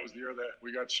play. That was the year that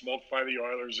we got smoked by the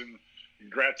Oilers. And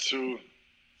Gretz, who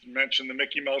mentioned the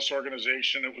Mickey Mouse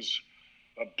organization, it was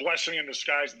a blessing in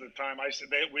disguise at the time. I said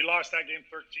we lost that game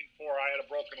 13-4. I had a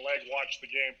broken leg, watched the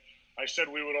game. I said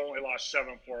we would only lost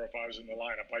 7-4 if I was in the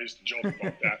lineup. I used to joke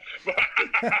about that.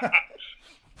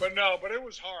 But it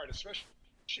was hard, especially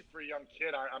for a young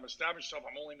kid. I'm established myself.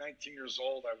 I'm only 19 years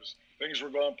old. Things were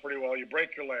going pretty well. You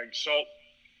break your leg. So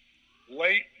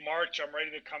late March, I'm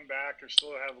ready to come back. I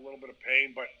still have a little bit of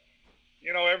pain, but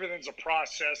everything's a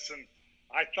process. And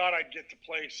I thought I'd get to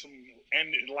play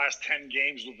the last 10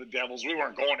 games with the Devils. We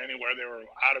weren't going anywhere. They were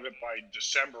out of it by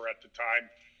December at the time.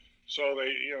 So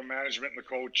they, management and the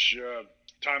coach,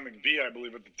 Tom McVie, I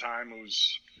believe at the time,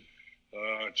 who's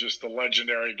just a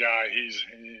legendary guy. He's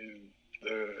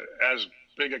as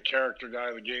big a character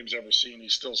guy the game's ever seen.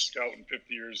 He's still scouting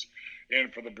 50 years in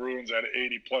for the Bruins at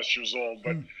 80-plus years old,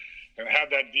 but and had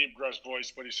that deep, gruff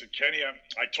voice. But he said, Kenny,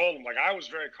 I told him, I was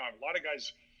very confident. A lot of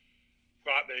guys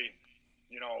thought they,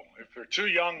 if they're too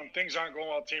young and things aren't going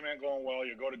well, team ain't going well,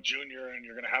 you go to junior and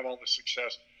you're going to have all the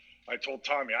success. I told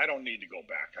Tommy, I don't need to go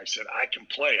back. I said, I can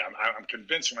play. I'm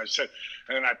convincing him. I said,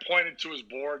 and then I pointed to his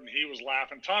board and he was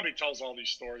laughing. Tommy tells all these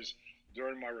stories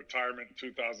during my retirement in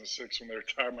 2006 when they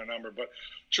retired my number, but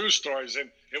true stories. And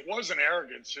it wasn't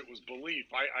arrogance. It was belief.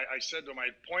 I said to him, I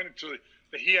pointed to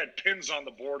that he had pins on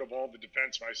the board of all the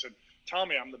defensemen. I said,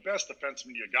 Tommy, I'm the best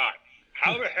defenseman you got.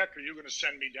 How the heck are you going to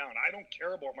send me down? I don't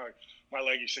care about my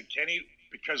leg. He said, Kenny,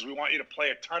 because we want you to play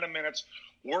a ton of minutes.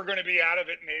 We're going to be out of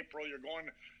it in April.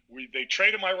 They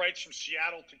traded my rights from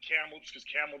Seattle to Kamloops because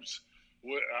Kamloops,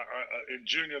 in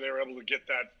junior, they were able to get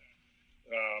that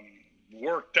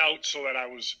worked out so that I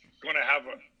was going to have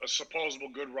a supposable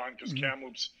good run because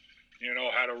Kamloops,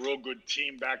 had a real good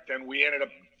team back then.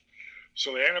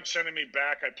 So they ended up sending me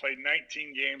back. I played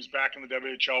 19 games back in the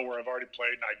WHL where I've already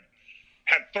played, and I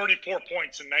had 34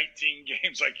 points in 19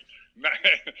 games. Like,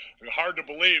 hard to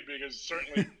believe because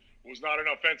certainly was not an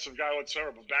offensive guy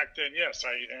whatsoever. But back then, yes,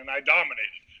 I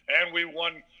dominated. And we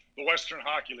won the Western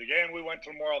Hockey League. And we went to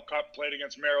the Memorial Cup, played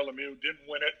against Mario Lemieux, didn't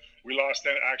win it. We lost,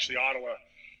 actually, Ottawa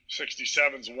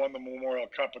 67s won the Memorial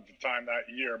Cup at the time that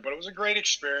year. But it was a great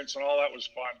experience, and all that was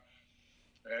fun.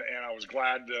 And I was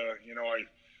glad, I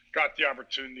got the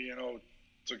opportunity,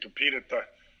 to compete at the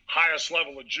highest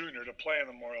level of junior to play in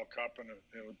the Memorial Cup, and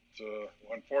it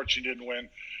unfortunately didn't win.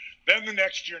 Then the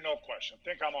next year, no question, I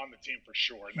think I'm on the team for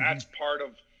sure, and that's part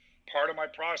of my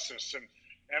process,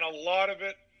 and a lot of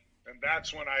it, and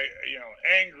that's when I,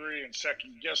 angry and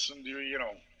second guessing,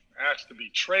 asked to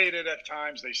be traded at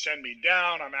times. They send me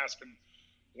down. I'm asking,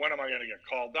 when am I going to get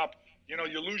called up?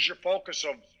 You lose your focus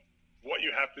of what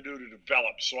you have to do to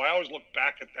develop. So I always look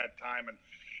back at that time,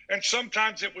 and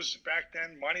sometimes it was back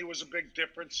then, money was a big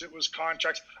difference. It was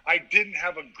contracts. I didn't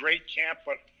have a great camp,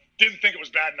 but didn't think it was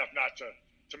bad enough not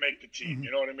to make the team.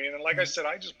 You know what I mean? And like I said,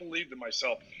 I just believed in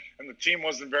myself, and the team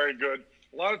wasn't very good.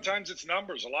 A lot of times it's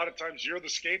numbers. A lot of times you're the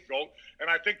scapegoat, and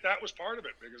I think that was part of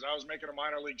it because I was making a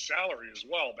minor league salary as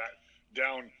well back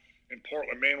down in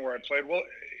Portland, Maine, where I played. Well,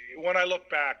 when I look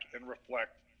back and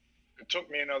reflect, it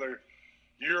took me another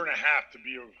year and a half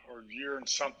or year and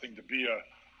something to be a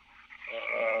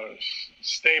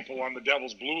staple on the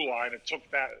Devils blue line. It took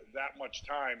that much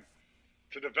time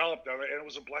to develop that, and it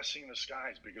was a blessing in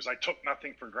disguise because I took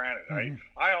nothing for granted.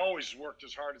 I always worked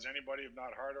as hard as anybody, if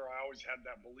not harder. I always had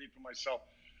that belief in myself,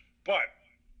 but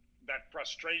that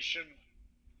frustration,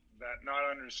 that not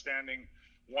understanding,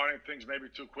 wanting things maybe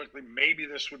too quickly, maybe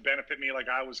this would benefit me. Like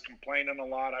I was complaining a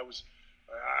lot. I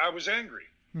was angry.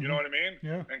 You know what I mean?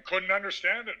 Yeah. And couldn't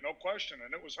understand it, no question,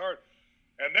 and it was hard.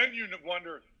 And then you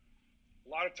wonder, a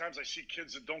lot of times I see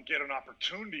kids that don't get an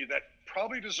opportunity that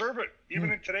probably deserve it. Even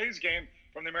in today's game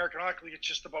from the American Hockey League, it's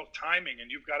just about timing,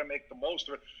 and you've got to make the most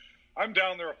of it. I'm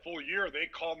down there a full year. They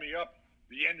called me up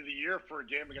the end of the year for a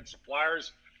game against the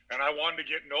Flyers, and I wanted to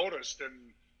get noticed and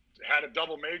had a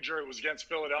double major. It was against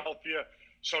Philadelphia.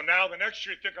 So now the next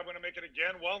year, you think I'm going to make it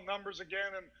again? Well, numbers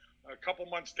again, and a couple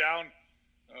months down,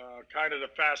 kind of to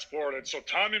fast forward. And so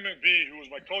Tommy McVie, who was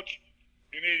my coach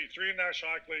in '83 in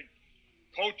National Hockey League,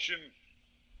 coach in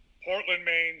Portland,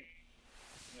 Maine,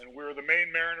 and we were the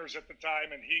Maine Mariners at the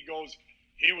time, and he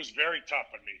was very tough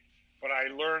on me. But I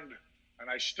learned, and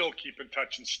I still keep in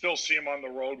touch and still see him on the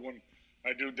road when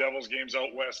I do Devils games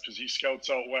out west because he scouts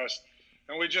out west.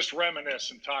 And we just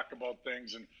reminisce and talk about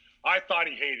things. And I thought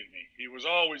he hated me. He was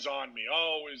always on me,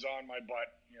 always on my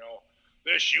butt.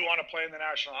 You want to play in the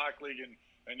National Hockey League,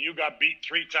 and you got beat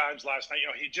 3 times last night.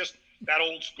 He just, that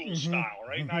old school style,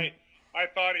 right? And I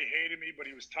thought he hated me, but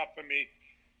he was tough on me.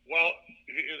 Well,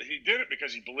 he did it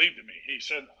because he believed in me. He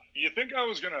said, you think I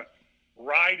was going to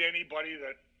ride anybody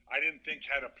that I didn't think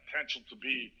had a potential to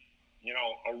be,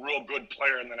 a real good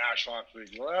player in the National Hockey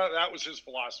League? Well, that was his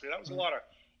philosophy. That was a lot of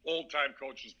old-time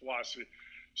coaches' philosophy.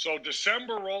 So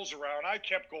December rolls around. I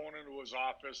kept going into his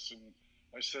office, and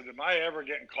I said, am I ever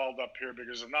getting called up here?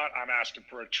 Because if not, I'm asking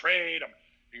for a trade.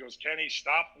 He goes, Kenny,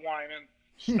 stop whining.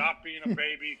 Stop being a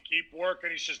baby. Keep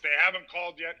working. He says, they haven't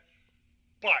called yet,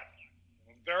 but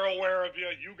they're aware of you.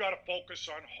 You got to focus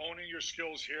on honing your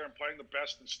skills here and playing the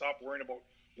best and stop worrying about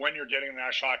when you're getting the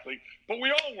National Hockey League. But we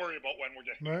all worry about when we're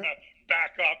getting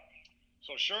back up.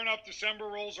 So sure enough, December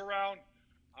rolls around.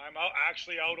 I'm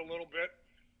actually out a little bit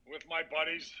with my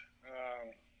buddies.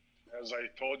 As I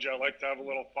told you, I like to have a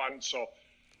little fun. So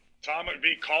Tom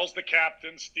McVie calls the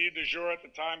captain, Steve DeJure at the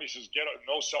time. He says,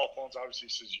 no cell phones, obviously.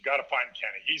 He says, you got to find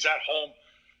Kenny. He's at home,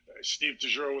 Steve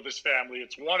DeJure with his family.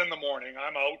 It's 1 a.m.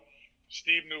 I'm out.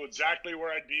 Steve knew exactly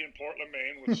where I'd be in Portland,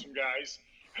 Maine with some guys,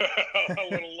 a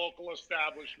little local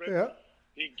establishment. Yeah.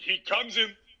 He comes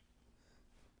in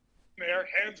there,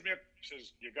 hands me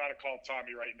says, you got to call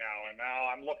Tommy right now. And now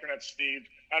I'm looking at Steve,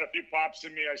 had a few pops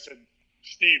in me. I said,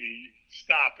 Stevie,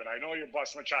 stop it. I know you're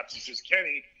busting my chops. He says,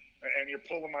 Kenny, and you're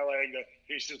pulling my leg.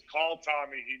 He says, call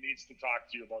Tommy. He needs to talk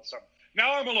to you about something.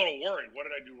 Now I'm a little worried. What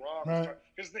did I do wrong?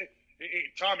 Because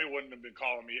Tommy wouldn't have been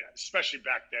calling me, especially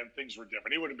back then. Things were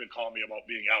different. He wouldn't have been calling me about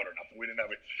being out or nothing. We didn't have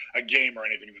a game or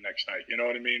anything the next night. You know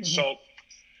what I mean? So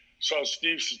So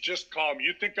Steve says, just call me.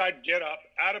 You think I'd get up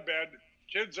out of bed,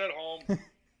 kids at home,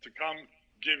 to come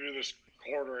give you this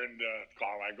quarter and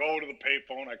call? I go to the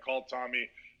payphone. I call Tommy.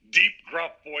 Deep,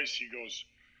 gruff voice. He goes,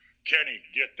 Kenny,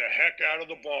 get the heck out of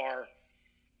the bar.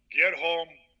 Get home.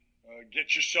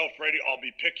 Get yourself ready. I'll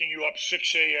be picking you up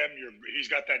 6 a.m. He's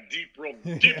got that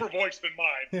deeper voice than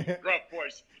mine, gruff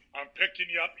voice. I'm picking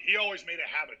you up. He always made a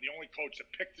habit. The only coach that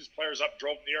picked his players up,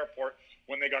 drove them to the airport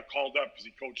when they got called up because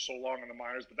he coached so long in the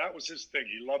minors. But that was his thing.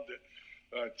 He loved it.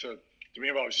 To me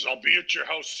about it. He says, I'll be at your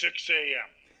house 6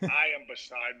 a.m. I am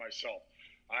beside myself.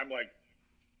 I'm like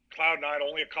cloud nine,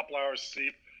 only a couple hours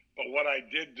sleep. But what I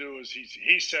did do is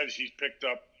he says he's picked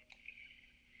up,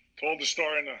 told the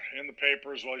story in the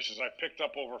paper as well. He says, I picked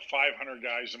up over 500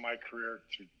 guys in my career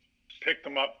to pick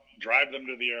them up, drive them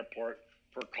to the airport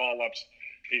for call-ups.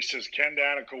 He says, Ken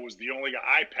Daneyko was the only guy.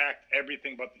 I packed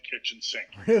everything but the kitchen sink.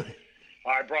 Really?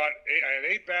 I had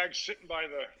 8 bags sitting by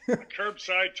the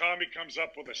curbside. Tommy comes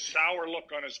up with a sour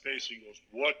look on his face. He goes,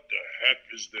 what the heck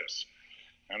is this?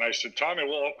 And I said, Tommy,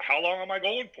 well, how long am I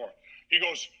going for? He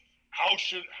goes, how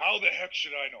the heck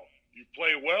should I know? You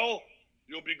play well,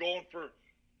 you'll be going for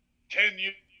 10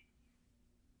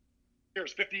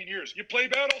 years, 15 years. You play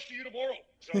bad, I'll see you tomorrow.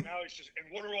 So now he says,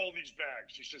 and what are all these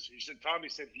bags? Tommy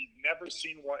said he'd never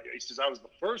seen one. He says, I was the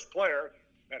first player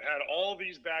that had all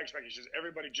these bags back. He says,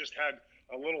 everybody just had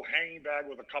a little hanging bag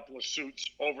with a couple of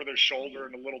suits over their shoulder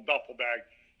and a little duffel bag.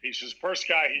 He says, first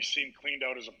guy he's seen cleaned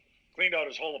out his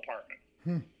whole apartment.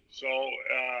 So,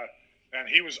 and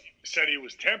said he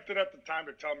was tempted at the time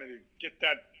to tell me to get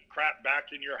that crap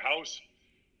back in your house.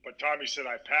 But Tommy said,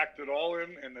 I packed it all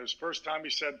in. And this first time he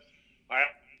said, I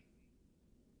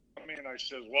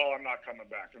said, well, I'm not coming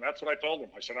back. And that's what I told him.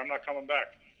 I said, I'm not coming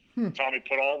back. Tommy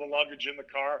put all the luggage in the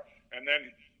car. And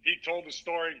then he told the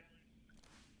story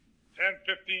 10,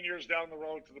 15 years down the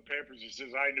road to the papers. He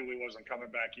says, I knew he wasn't coming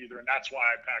back either. And that's why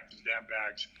I packed his damn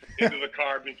bags into the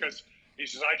car, because he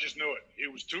says, I just knew it. He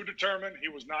was too determined. He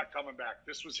was not coming back.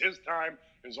 This was his time,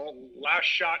 his last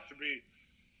shot to be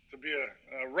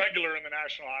a regular in the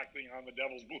National Hockey League on the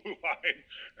Devils' blue line.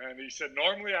 And he said,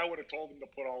 normally I would have told him to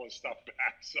put all his stuff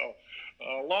back. So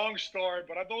long story,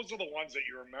 but those are the ones that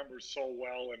you remember so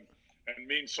well and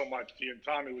mean so much to you. And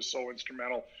Tommy was so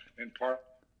instrumental in part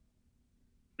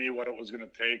me what it was going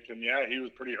to take. And yeah, he was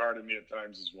pretty hard on me at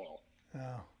times as well.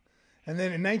 Oh. And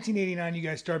then in 1989, you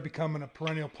guys started becoming a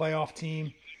perennial playoff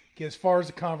team. Get as far as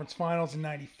the conference finals in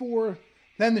 94,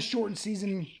 then the shortened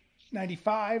season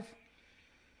 95.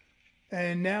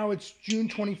 And now it's June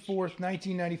 24th,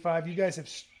 1995. You guys have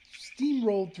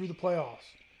steamrolled through the playoffs.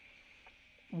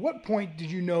 What point did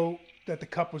you know that the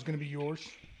cup was going to be yours?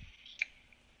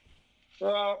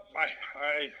 Well,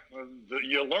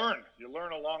 you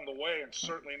learn along the way, and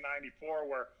certainly in '94,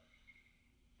 where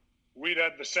we'd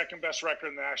had the second best record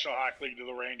in the National Hockey League to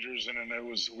the Rangers, and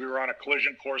we were on a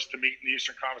collision course to meet in the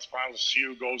Eastern Conference Finals.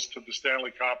 CU goes to the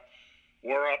Stanley Cup.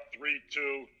 We're up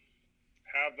 3-2,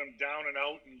 have them down and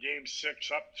out in Game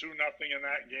 6, up 2-0 in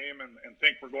that game, and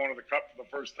think we're going to the Cup for the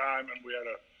first time. And we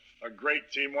had a great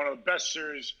team, one of the best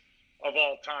series of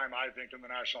all time, I think, in the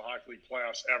National Hockey League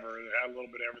playoffs ever. It had a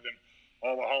little bit of everything.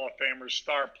 All the Hall of Famers,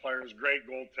 star players, great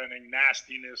goaltending,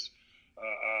 nastiness,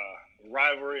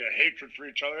 rivalry, a hatred for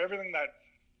each other, everything that,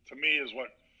 to me, is what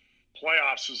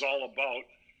playoffs is all about.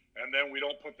 And then we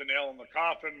don't put the nail in the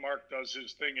coffin. Mark does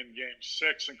his thing in Game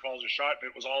 6 and calls a shot.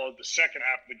 It was all of the second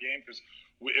half of the game, because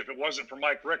if it wasn't for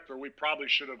Mike Richter, we probably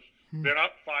should have been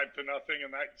up 5-0,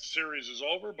 and that series is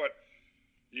over. But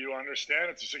you understand,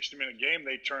 it's a 60-minute game.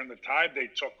 They turned the tide. They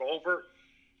took over.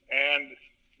 And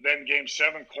then Game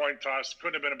 7, coin toss,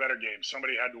 couldn't have been a better game.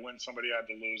 Somebody had to win, somebody had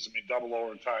to lose. I mean, double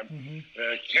overtime.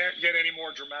 Can't get any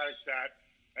more dramatic than that.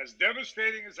 As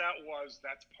devastating as that was,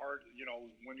 that's part,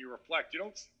 when you reflect, you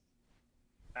don't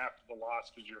after the loss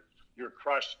because you're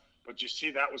crushed, but you see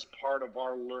that was part of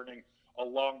our learning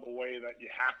along the way, that you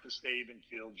have to stay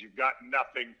even-keeled. You've got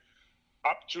nothing,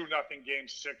 up 2-0 Game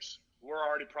 6. We're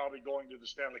already probably going to the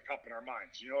Stanley Cup in our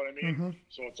minds. You know what I mean?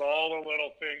 So it's all the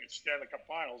little things, Stanley Cup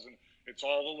finals, and it's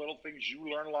all the little things you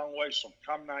learn along the way. So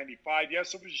come 95,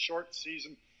 yes, it was a short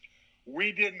season.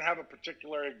 We didn't have a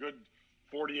particularly good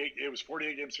 48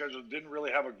 game schedule. Didn't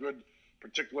really have a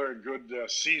particularly good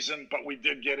season, but we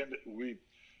did get into,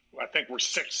 I think we're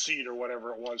 6th seed or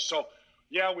whatever it was. So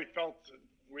yeah, we felt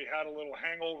we had a little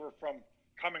hangover from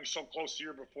coming so close the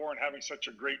year before and having such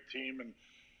a great team and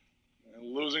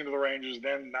losing to the Rangers.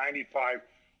 Then 95,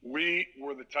 we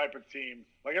were the type of team,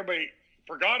 like, everybody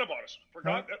forgot about us,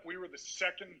 that we were the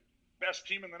second best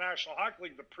team in the National Hockey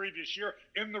League the previous year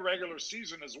in the regular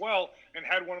season as well, and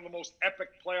had one of the most epic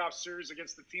playoff series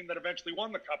against the team that eventually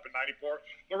won the Cup in '94,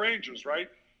 the Rangers, right?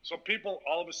 So people,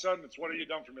 all of a sudden, it's what have you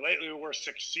done for me lately? We're a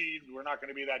 6th seed. We're not going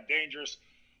to be that dangerous.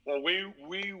 Well,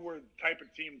 we were the type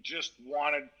of team just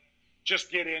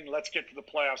get in, let's get to the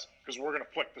playoffs because we're going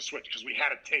to flick the switch because we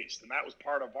had a taste. And that was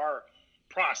part of our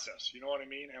process, you know what I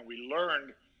mean? And we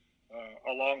learned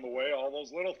along the way all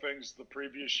those little things the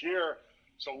previous year.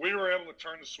 So we were able to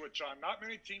turn the switch on. Not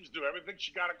many teams do. Everything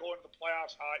you got to go into the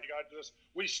playoffs hot. You got to do this.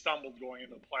 We stumbled going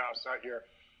into the playoffs out here.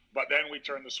 But then we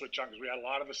turned the switch on because we had a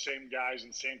lot of the same guys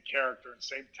and same character and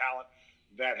same talent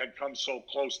that had come so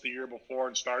close the year before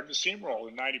and started to steamroll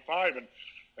in '95.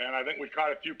 And I think we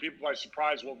caught a few people by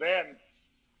surprise. Well, then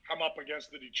come up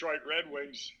against the Detroit Red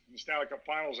Wings in the Stanley Cup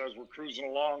Finals as we're cruising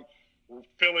along.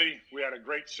 Philly, we had a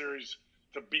great series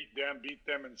to beat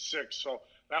them in 6. So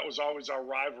that was always our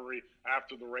rivalry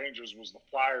after the Rangers was the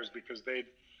Flyers because they'd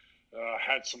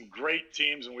had some great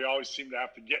teams, and we always seemed to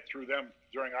have to get through them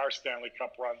during our Stanley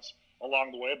Cup runs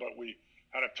along the way. But we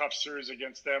had a tough series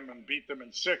against them and beat them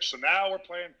in 6. So now we're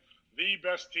playing the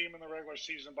best team in the regular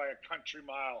season by a country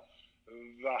mile.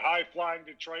 The high-flying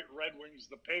Detroit Red Wings,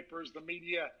 the papers, the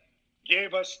media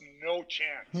gave us no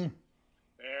chance. And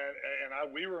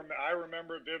I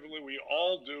remember it vividly. We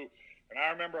all do. And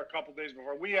I remember a couple days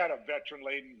before, we had a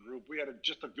veteran-laden group. We had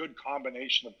just a good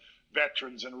combination of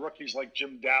veterans and rookies like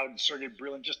Jim Dowd and Sergei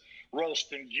Brylin, just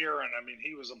roasting Guerin. I mean,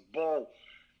 he was a bull.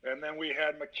 And then we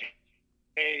had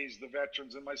McKay's, the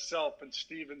veterans, and myself and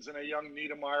Stevens and a young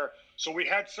Niedermeyer. So we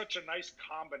had such a nice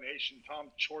combination. Tom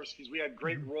Chorsky's. We had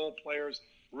great role players.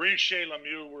 Richer,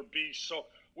 Lemieux were beasts. So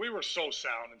we were so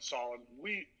sound and solid.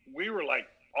 We were like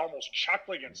almost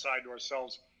chuckling inside to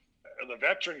ourselves, the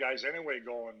veteran guys anyway,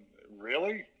 going,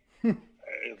 really?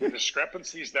 The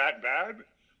discrepancy's that bad?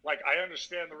 Like, I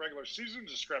understand the regular season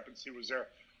discrepancy was there,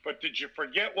 but did you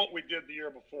forget what we did the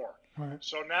year before? Right.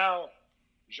 So now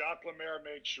Jacques Lemaire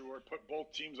made sure, put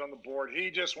both teams on the board. He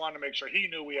just wanted to make sure. He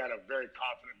knew we had a very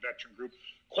confident veteran group,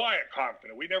 quiet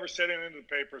confident. We never said anything in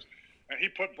the papers, and he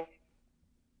put both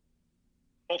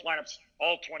lineups,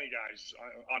 all 20 guys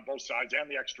on both sides, and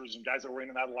the extras and guys that were in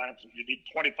and out of the lineup. You need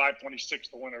 25, 26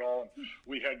 to win it all, and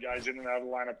we had guys in and out of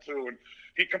the lineup too. And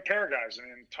he'd compare guys and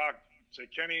talk, say,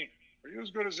 Kenny, are you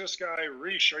as good as this guy?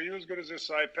 Reich, are you as good as this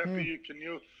guy? Pepe, can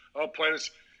you play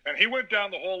this? And he went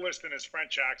down the whole list in his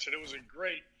French accent. It was a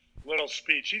great little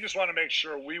speech. He just wanted to make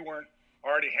sure we weren't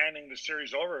already handing the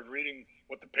series over and reading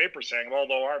what the paper's saying,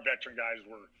 although our veteran guys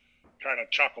were kind of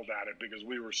chuckled at it because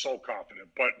we were so confident.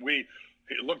 But he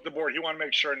looked at the board. He wanted to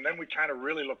make sure, and then we kind of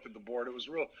really looked at the board. It was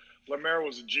real. Lemaire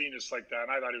was a genius like that,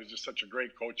 and I thought he was just such a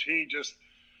great coach. He just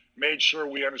made sure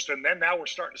we understood. And then now we're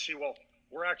starting to see, well,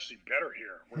 we're actually better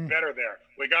here. We're better there.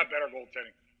 We got better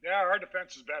goaltending. Yeah, our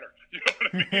defense is better. You know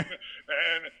what I mean?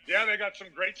 And, yeah, they got some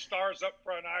great stars up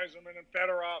front, Yzerman and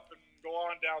Fedorov, and go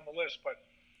on down the list. But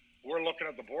we're looking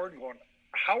at the board and going,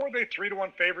 how are they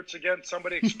 3-1 favorites again?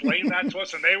 Somebody explained that to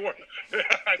us, and they were.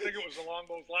 I think it was along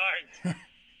those lines.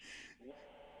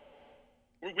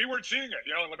 We weren't seeing it,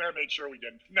 you know, and Lemaire made sure we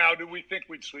did. Now, do we think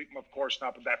we'd sweep them? Of course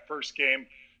not. But that first game,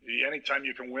 anytime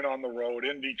you can win on the road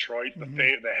in Detroit,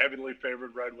 the heavily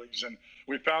favored Red Wings, and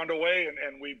we found a way,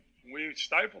 and we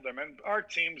stifled them. And our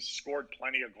teams scored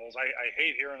plenty of goals. I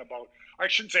hate hearing about – I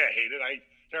shouldn't say I hate it. I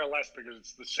care less because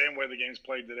it's the same way the game's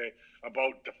played today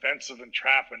about defensive and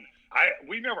trap. And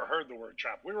we never heard the word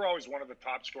trap. We were always one of the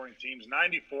top-scoring teams.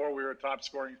 94, we were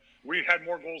top-scoring. We had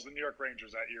more goals than New York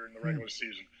Rangers that year in the regular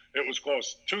season. It was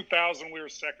close. 2000, we were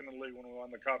second in the league when we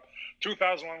won the Cup.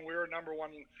 2001, we were number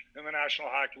one in the National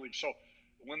Hockey League. So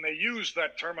when they use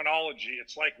that terminology,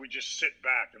 it's like we just sit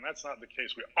back, and that's not the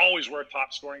case. We always were a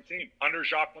top-scoring team under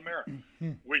Jacques Lemaire.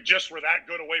 We just were that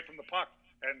good away from the puck.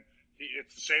 And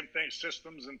it's the same thing,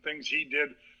 systems and things he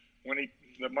did when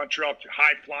the Montreal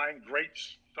high-flying, great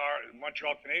star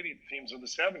Montreal Canadian teams of the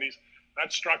 70s.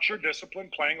 That structure, discipline,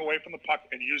 playing away from the puck,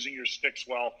 and using your sticks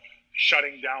well,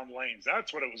 shutting down lanes.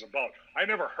 That's what it was about. I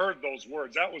never heard those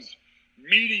words. That was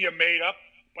media made up.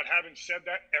 But having said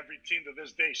that, every team to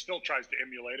this day still tries to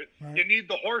emulate it. Right. You need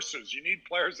the horses. You need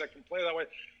players that can play that way.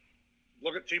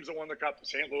 Look at teams that won the Cup. The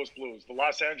St. Louis Blues, the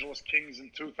Los Angeles Kings in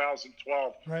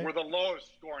 2012 were the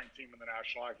lowest scoring team in the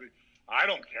National Hockey League. I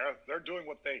don't care. They're doing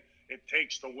what it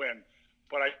takes to win.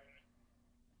 But I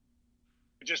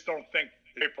just don't think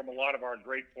from a lot of our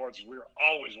great forwards, we were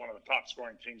always one of the top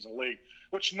scoring teams in the league,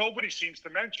 which nobody seems to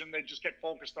mention. They just get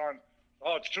focused on,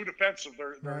 oh, it's too defensive.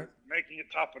 They're making it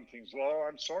tough on teams. Well,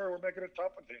 I'm sorry, we're making it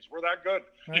tough on teams. We're that good.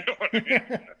 Right. You know what I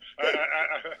mean?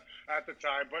 At the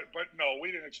time. But no,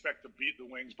 we didn't expect to beat the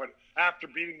Wings. But after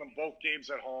beating them both games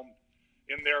at home,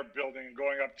 in their building and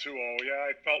going up 2-0. Yeah,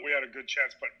 I felt we had a good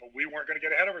chance, but we weren't going to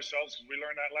get ahead of ourselves because we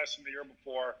learned that lesson the year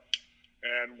before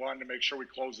and wanted to make sure we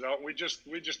closed it out. And we just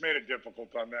made it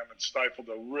difficult on them and stifled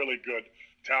a really good,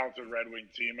 talented Red Wing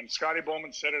team. And Scotty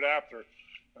Bowman said it after.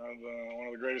 One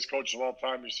of the greatest coaches of all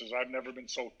time. He says, I've never been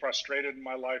so frustrated in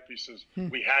my life. He says,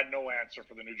 we had no answer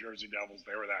for the New Jersey Devils.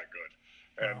 They were that good.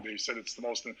 And he said it's the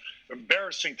most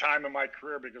embarrassing time in my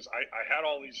career because I had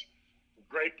all these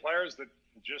great players that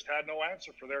just had no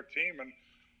answer for their team. And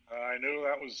I knew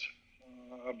that was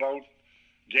about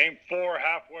Game 4,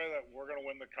 halfway, that we're going to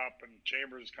win the cup. And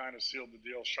Chambers kind of sealed the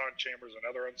deal. Sean Chambers,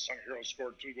 another unsung hero,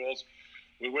 scored 2 goals.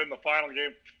 We win the final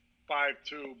game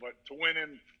 5-2, but to win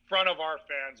in front of our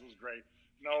fans was great.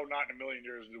 No, not in a million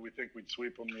years do we think we'd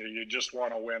sweep them. You just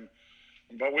want to win.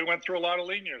 But we went through a lot of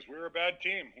lean years. We were a bad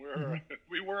team.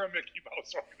 We were a Mickey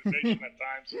Mouse organization at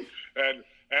times.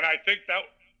 And I think that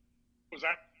was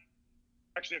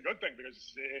actually a good thing because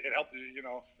it helped,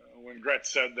 when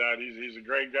Gretz said that, he's a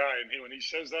great guy. And when he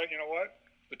says that, you know what?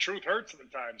 The truth hurts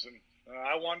at times. And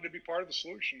I wanted to be part of the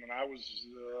solution. And I was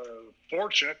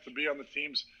fortunate to be on the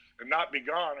teams and not be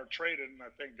gone or traded. And I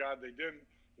thank God they didn't.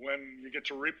 When you get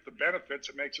to reap the benefits,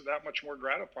 it makes it that much more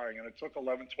gratifying. And it took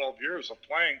 11, 12 years of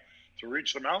playing to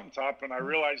reach the mountaintop. And I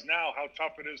realize now how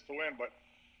tough it is to win. But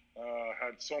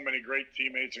had so many great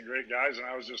teammates and great guys. And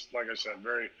I was just, like I said,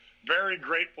 very, very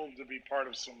grateful to be part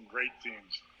of some great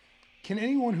teams. Can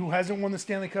anyone who hasn't won the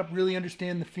Stanley Cup really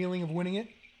understand the feeling of winning it?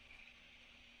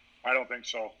 I don't think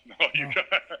so. No,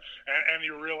 and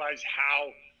you realize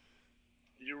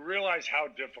how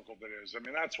difficult it is. I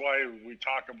mean, that's why we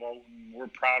talk about, and we're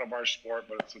proud of our sport,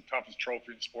 but it's the toughest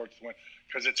trophy in sports to win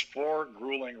because it's 4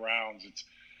 grueling rounds.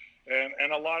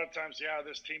 And a lot of times,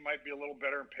 this team might be a little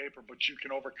better in paper, but you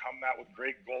can overcome that with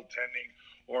great goaltending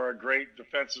or a great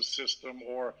defensive system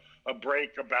or a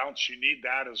break, a bounce. You need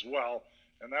that as well.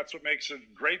 And that's what makes it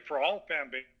great for all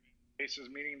fan bases,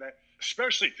 meaning that,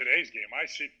 especially today's game, I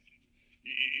see,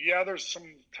 there's some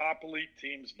top elite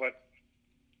teams, but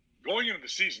going into the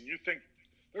season, you think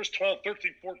there's 12,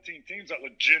 13, 14 teams that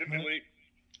legitimately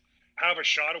have a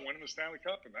shot at winning the Stanley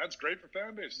Cup, and that's great for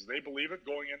fan bases. They believe it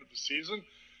going into the season,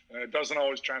 and it doesn't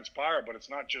always transpire, but it's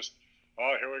not just,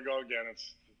 here we go again.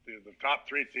 It's the top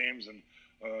 3 teams, and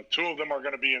 2 of them are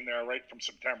going to be in there right from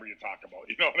September you talk about.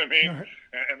 You know what I mean? Right.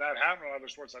 And that happened in other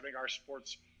sports. I think our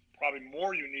sport's probably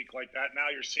more unique like that.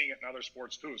 Now you're seeing it in other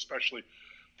sports too, especially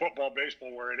football,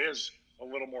 baseball, where it is a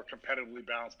little more competitively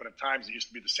balanced, but at times it used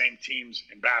to be the same teams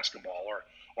in basketball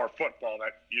or football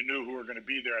that you knew who were going to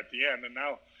be there at the end. And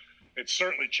now it's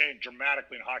certainly changed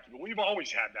dramatically in hockey, but we've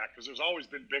always had that because there's always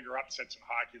been bigger upsets in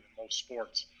hockey than most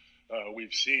sports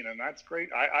we've seen. And that's great.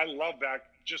 I love that,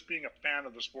 just being a fan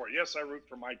of the sport. Yes, I root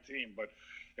for my team,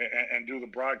 and do the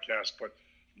broadcast, but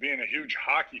being a huge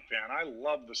hockey fan, I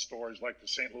love the stories like the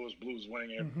St. Louis Blues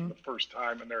winning it for the first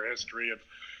time in their history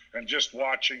and just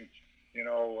watching,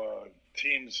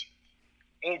 teams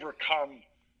overcome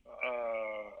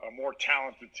a more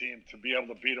talented team to be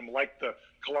able to beat them like the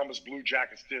Columbus Blue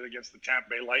Jackets did against the Tampa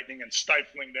Bay Lightning and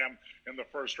stifling them in the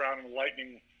first round, and the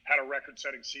Lightning had a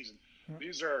record-setting season.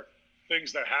 These are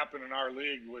things that happen in our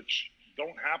league which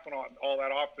don't happen all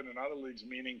that often in other leagues,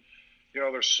 meaning,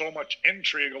 there's so much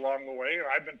intrigue along the way.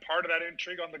 I've been part of that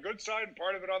intrigue on the good side and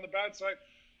part of it on the bad side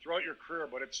throughout your career,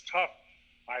 but it's tough,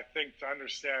 I think, to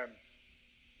understand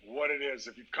what it is.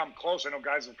 If you've come close, I know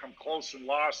guys have come close and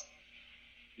lost.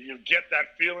 You get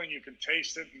that feeling, you can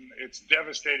taste it, and it's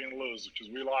devastating to lose,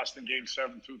 because we lost in Game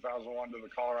 7, 2001 to the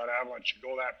Colorado Avalanche. You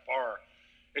go that far,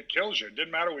 it kills you. It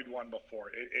didn't matter we'd won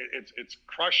before. It's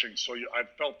crushing. So I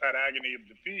felt that agony of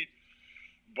defeat.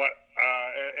 But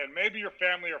and maybe your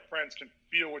family or friends can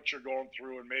feel what you're going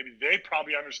through, and maybe they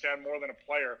probably understand more than a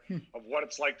player of what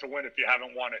it's like to win if you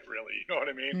haven't won it, really. You know what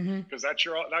I mean? Because that's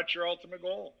your ultimate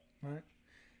goal. Right.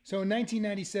 So in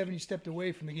 1997, you stepped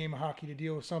away from the game of hockey to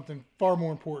deal with something far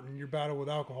more important, your battle with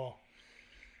alcohol.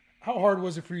 How hard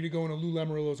was it for you to go into Lou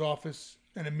Lamoriello's office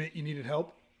and admit you needed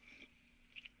help?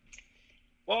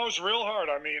 Well, it was real hard.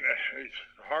 I mean,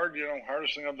 hard,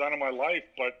 hardest thing I've done in my life,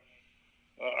 but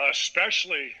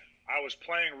especially I was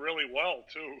playing really well,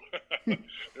 too.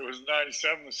 It was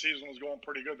 97. The season was going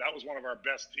pretty good. That was one of our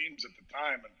best teams at the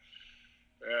time.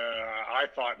 And I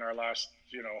thought in our last,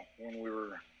 when we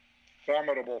were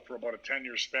formidable for about a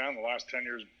 10-year span, the last 10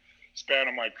 years span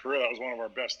of my career, that was one of our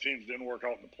best teams. Didn't work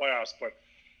out in the playoffs, but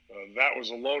that was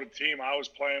a loaded team. I was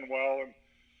playing well, and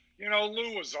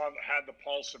Lou had the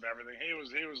pulse of everything. He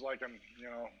was like an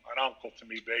uncle to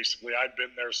me, basically. I'd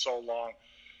been there so long.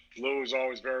 Lou was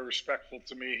always very respectful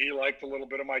to me. He liked a little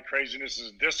bit of my craziness,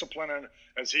 as disciplined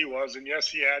as he was. And yes,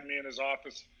 he had me in his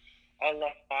office a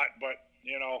lot, but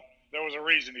there was a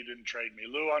reason he didn't trade me.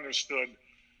 Lou understood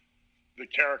the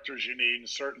characters you need in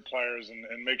certain players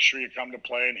and make sure you come to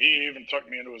play. And he even took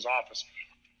me into his office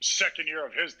second year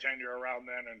of his tenure around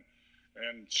then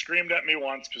and screamed at me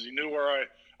once because he knew where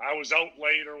I was out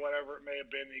late or whatever it may have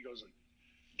been. He goes,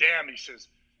 damn, he says,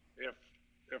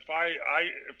 if I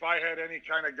had any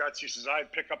kind of guts, he says,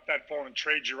 I'd pick up that phone and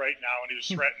trade you right now. And he was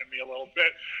threatening me a little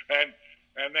bit.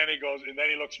 And then he goes, and then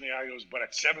he looks at me, I goes, but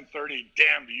at 7:30,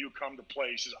 damn, do you come to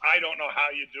play? He says, I don't know how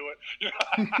you do it.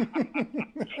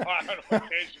 On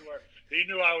occasion where he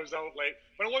knew I was out late,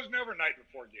 but it was never night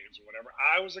before games or whatever.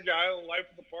 I was a guy, the life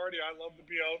of the party. I love to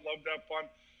be out, love to have fun.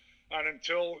 And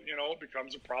until, it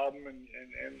becomes a problem and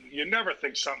you never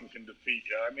think something can defeat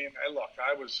you. I mean,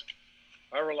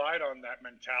 I relied on that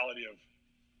mentality of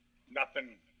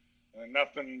nothing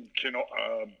can,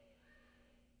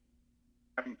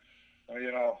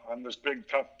 I'm this big,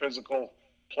 tough, physical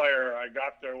player. I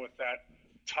got there with that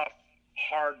tough,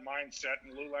 hard mindset.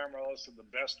 And Lou Lamoriello said the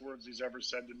best words he's ever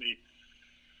said to me.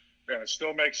 And it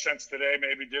still makes sense today.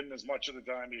 Maybe didn't as much of the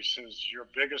time. He says, your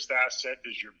biggest asset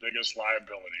is your biggest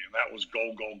liability. And that was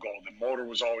go, go, go. The motor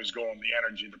was always going, the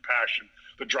energy, the passion,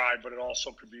 the drive, but it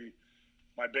also could be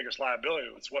my biggest liability.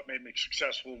 It's what made me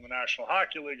successful in the National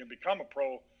Hockey League and become a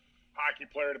pro hockey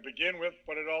player to begin with.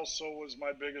 But it also was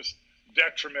my biggest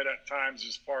detriment at times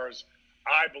as far as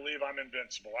I believe I'm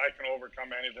invincible. I can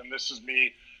overcome anything. This is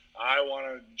me. I want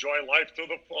to enjoy life to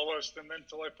the fullest. And then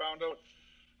until I found out,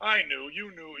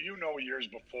 you know years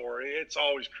before, it's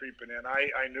always creeping in.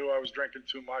 I knew I was drinking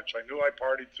too much. I knew I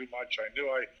partied too much. I knew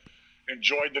I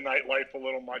enjoyed the nightlife a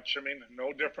little much. I mean,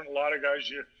 no different. A lot of guys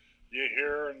you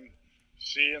hear and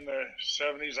see in the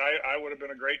 70s. I would have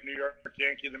been a great New York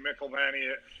Yankee, the Mickey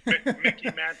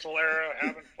Mantle era,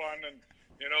 having fun and,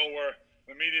 where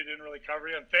the media didn't really cover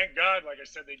you. And thank God, like I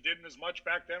said, they didn't as much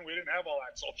back then. We didn't have all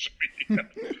that social media.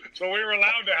 So we were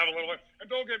allowed to have a little fun. And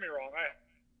don't get me wrong, I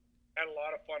had a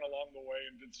lot of fun along the way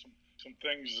and did some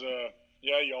things,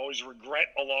 you always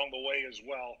regret along the way as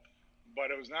well.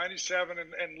 But it was 97,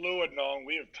 and Lou had known.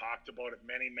 We have talked about it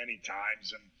many, many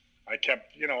times. And I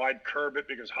kept, I'd curb it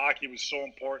because hockey was so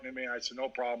important to me. I said, no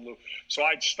problem, Lou. So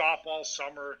I'd stop all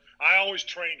summer. I always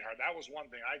trained hard. That was one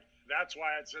thing. That's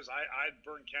why it says I'd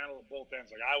burn candle at both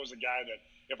ends. Like I was a guy that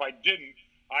if I didn't,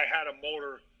 I had a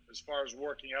motor as far as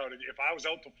working out. If I was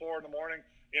out till 4 a.m.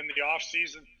 in the off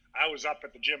season, I was up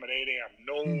at the gym at 8 a.m.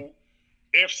 No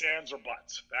ifs, ands, or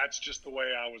buts. That's just the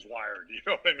way I was wired. You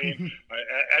know what I mean?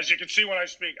 As you can see when I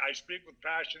speak with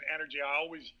passion, energy. I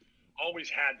always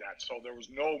had that. So there was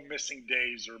no missing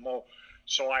days or more.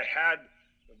 So I had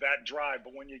that drive.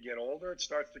 But when you get older, it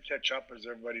starts to catch up, as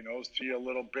everybody knows, to you a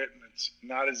little bit, and it's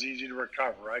not as easy to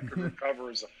recover. I could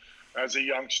recover as a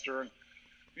youngster. And,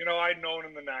 I'd known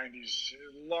in the 90s,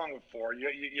 long before,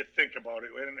 you think about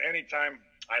it. And anytime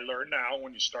I learn now,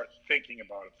 when you start thinking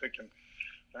about it,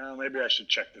 well, maybe I should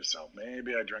check this out.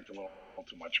 Maybe I drank a little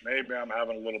too much. Maybe I'm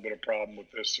having a little bit of problem with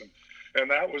this. And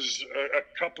that was a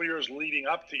couple years leading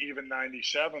up to even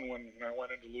 97 when I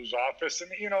went into Lou's office.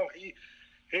 And, he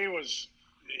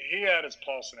had his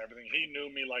pulse and everything. He knew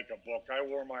me like a book. I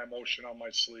wore my emotion on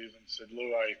my sleeve and said,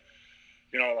 Lou,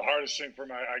 the hardest thing for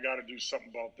me, I got to do something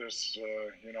about this.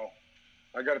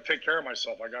 I got to take care of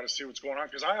myself. I got to see what's going on.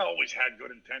 Because I always had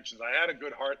good intentions. I had a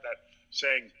good heart that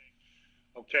saying,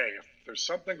 okay, if there's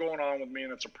something going on with me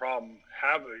and it's a problem,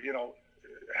 have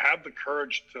the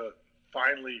courage to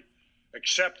finally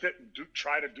accept it and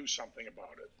try to do something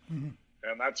about it. Mm-hmm.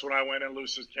 And that's when I went in. Lou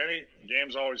says, Kenny, the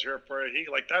game's always here for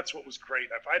you. That's what was great.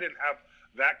 If I didn't have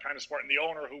that kind of support, and the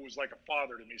owner who was like a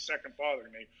father to me, second father to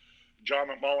me, John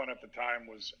McMullen at the time,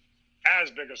 was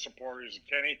as big a supporter as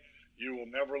Kenny. You will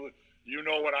never,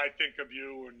 know what I think of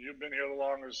you, and you've been here the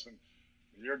longest, and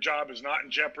your job is not in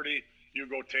jeopardy. You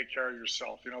go take care of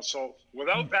yourself. So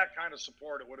without that kind of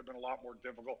support, it would have been a lot more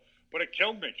difficult. But it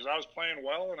killed me because I was playing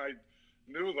well, and I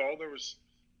knew though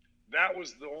that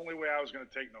was the only way I was going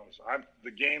to take notice.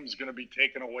 The game's going to be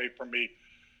taken away from me,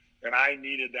 and I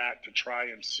needed that to try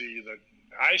and see that.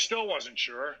 I still wasn't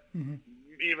sure,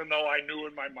 even though I knew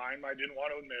in my mind, I didn't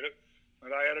want to admit it,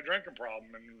 that I had a drinking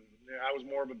problem, and I was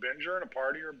more of a binger and a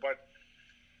partier. But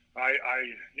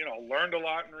I learned a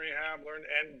lot in rehab.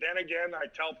 And then again, I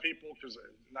tell people, because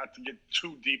not to get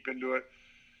too deep into it,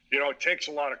 it takes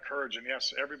a lot of courage. And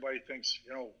yes, everybody thinks,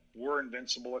 we're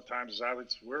invincible at times as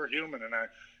athletes. We're human. And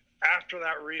after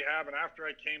that rehab and after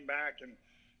I came back and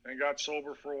got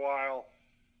sober for a while,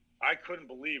 I couldn't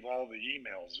believe all the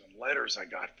emails and letters I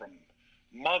got from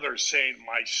mothers saying,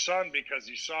 my son, because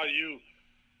he saw you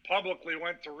publicly,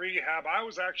 went to rehab. I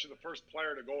was actually the first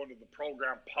player to go into the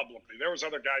program publicly. There was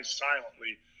other guys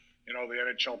silently the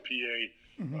NHLPA,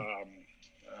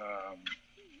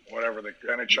 whatever the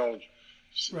NHL.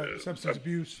 Substance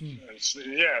abuse.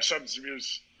 Substance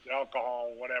abuse,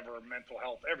 alcohol, whatever, mental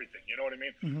health, everything. You know what I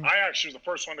mean? I actually was the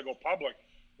first one to go public,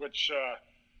 which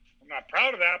I'm not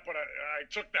proud of that, but I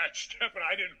took that step, and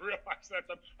I didn't realize that.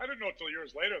 I didn't know until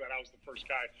years later that I was the first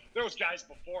guy. There was guys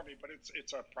before me, but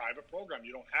it's a private program.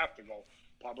 You don't have to go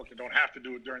public and don't have to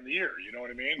do it during the year. You know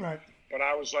what I mean? Right. But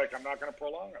I was like, I'm not going to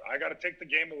prolong it. I got to take the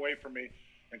game away from me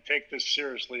and take this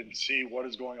seriously and see what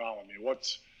is going on with me.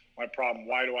 What's my problem?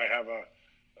 Why do I have an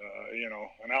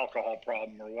alcohol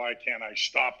problem, or why can't I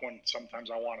stop when sometimes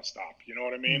I want to stop? You know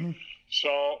what I mean?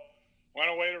 So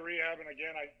went away to rehab, and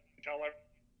again, I tell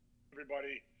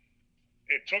everybody,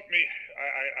 it took me,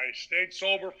 I stayed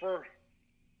sober for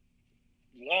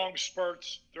long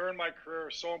spurts during my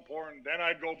career, so important. Then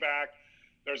I'd go back.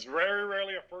 There's very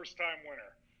rarely a first-time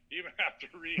winner, even after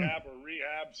rehab or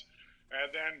rehabs,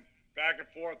 and then back and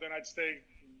forth. Then I'd stay,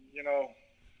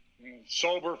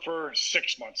 sober for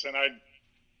 6 months, and I'd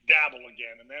dabble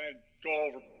again, and then I'd go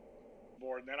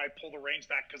overboard, and then I'd pull the reins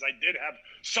back because I did have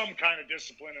some kind of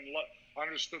discipline and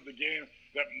understood the game,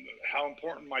 that how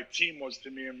important my team was to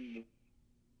me and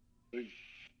the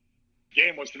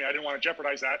game was to me. I didn't want to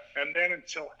jeopardize that. And then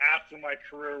until after my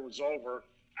career was over,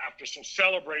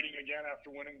 celebrating again after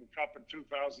winning the Cup in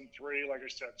 2003, like I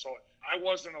said. So I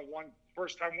wasn't a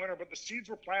first-time winner, but the seeds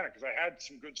were planted because I had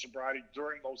some good sobriety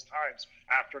during those times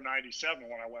after 97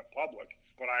 when I went public.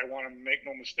 But I want to make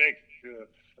no mistake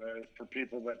for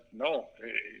people that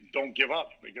don't give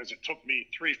up, because it took me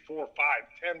 3, 4,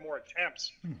 5, 10 more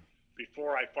attempts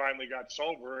before I finally got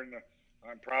sober. And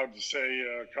I'm proud to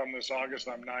say, come this August,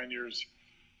 I'm 9 years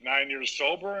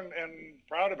sober and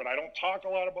proud of it. I don't talk a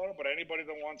lot about it, but anybody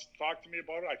that wants to talk to me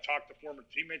about it, I talk to former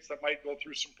teammates that might go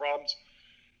through some problems.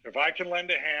 If I can lend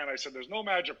a hand, I said, there's no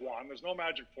magic wand, there's no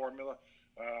magic formula.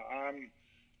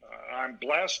 I'm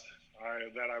blessed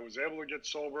that I was able to get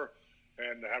sober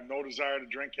and have no desire to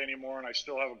drink anymore, and I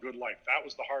still have a good life. That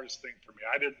was the hardest thing for me.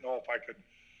 I didn't know if I could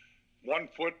 1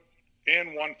 foot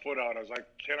in, 1 foot out. I was like,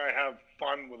 can I have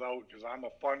fun without, because I'm a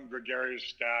fun,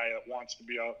 gregarious guy that wants to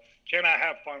be out. Can I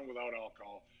have fun without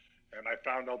alcohol? And I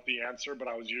found out the answer, but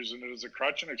I was using it as a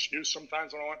crutch and excuse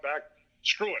sometimes when I went back.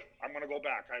 Screw it. I'm going to go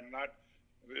back.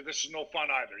 This is no fun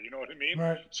either. You know what I mean?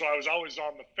 Right. So I was always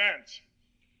on the fence.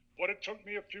 But it took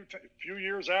me a few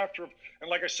years after. And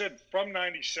like I said, from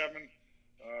 97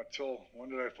 till when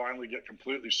did I finally get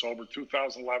completely sober?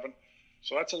 2011.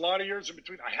 So that's a lot of years in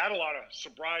between. I had a lot of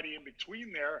sobriety in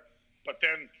between there, but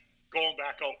then going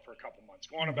back out for a couple months,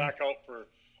 going back out for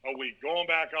a week, going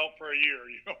back out for a year,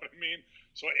 you know what I mean?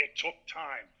 So it took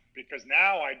time, because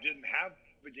now I didn't have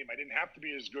the game. I didn't have to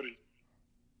be as good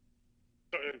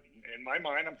as, in my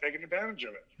mind, I'm taking advantage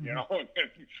of it, and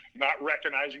not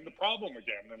recognizing the problem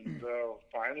again. And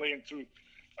finally in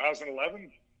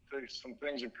 2011, some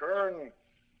things occurred, and,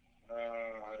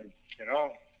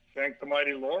 thank the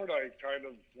mighty Lord, I kind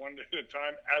of, one day at a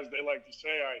time, as they like to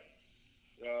say,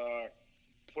 I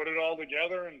put it all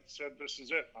together and said, this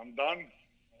is it. I'm done.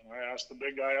 And I asked the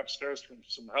big guy upstairs for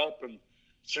some help. And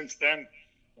since then,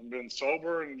 I've been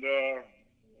sober and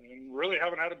really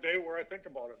haven't had a day where I think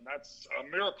about it. And that's a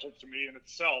miracle to me in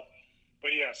itself.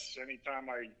 But yes, anytime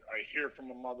I hear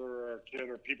from a mother or a kid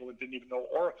or people that didn't even know,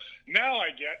 or now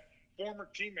I get former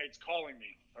teammates calling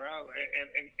me around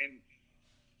and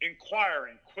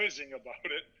inquiring, quizzing about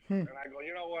it. And I go,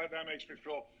 you know what, that makes me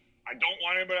feel, I don't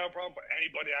want anybody to have a problem, but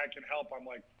anybody I can help, I'm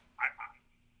like,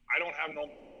 I don't have no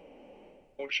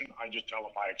emotion. I just tell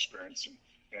them my experience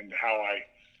and how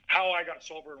I got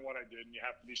sober and what I did. And you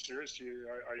have to be serious.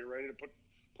 Are you ready to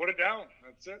put it down?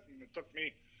 That's it. And it took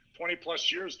me 20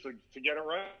 plus years to get it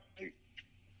right.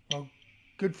 Well,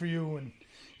 good for you. And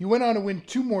you went on to win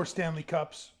 2 more Stanley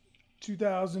Cups,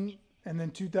 2000 and then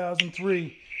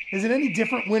 2003. Is it any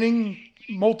different winning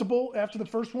multiple after the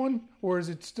first one, or is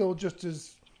it still just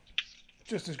as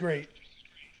great?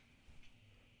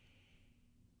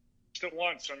 Just at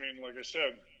once. I mean, like I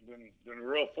said, been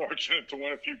real fortunate to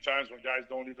win a few times when guys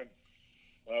don't even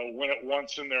win it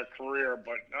once in their career.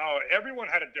 But no, everyone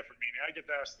had a different meaning. I get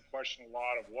to ask the question a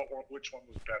lot of which one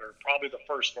was better. Probably the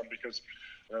first one, because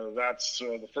that's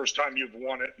the first time you've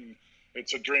won it, and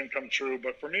it's a dream come true.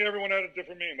 But for me, everyone had a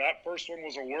different meaning. That first one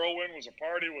was a whirlwind, was a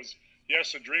party, was,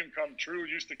 yes, a dream come true.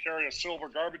 Used to carry a silver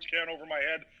garbage can over my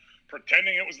head,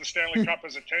 pretending it was the Stanley Cup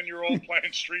as a 10-year-old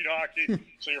playing street hockey.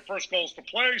 So your first goal is to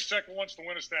play, second one's to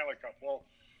win a Stanley Cup. Well,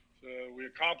 we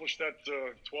accomplished that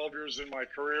 12 years in my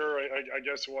career, I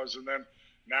guess it was. And then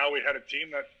now we had a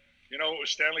team that, it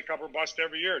was Stanley Cup or bust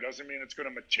every year. Doesn't mean it's going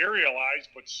to materialize,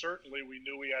 but certainly we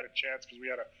knew we had a chance because we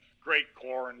had a great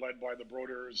core and led by the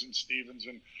Brodeurs and Stevens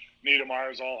and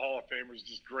Niedermayers, all Hall of Famers,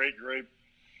 just great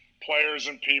players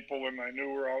and people. And I knew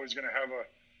we were always going to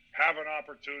have an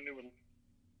opportunity with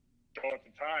at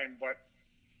the time. But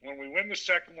when we win the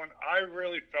second one, I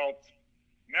really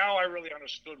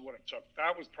understood what it took.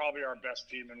 That was probably our best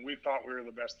team, and we thought we were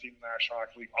the best team in the National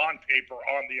Hockey League on paper,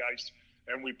 on the ice,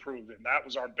 and we proved it. And that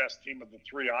was our best team of the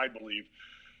three, I believe.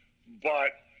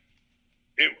 But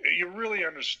you really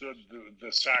understood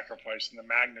the sacrifice and the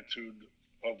magnitude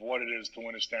of what it is to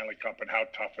win a Stanley Cup and how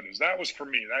tough it is. That was for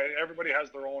me. Everybody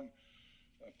has their own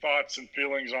thoughts and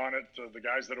feelings on it. The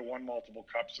guys that have won multiple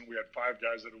cups, and we had 5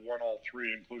 guys that have won all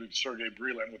 3, including Sergei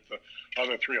Brylin with the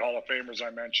other 3 Hall of Famers I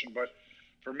mentioned. But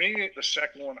for me, the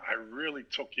second one, I really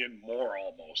took in more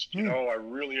almost. You know, I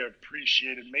really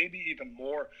appreciated maybe even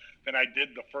more than I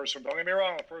did the first one. Don't get me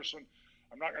wrong, the first one,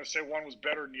 I'm not going to say one was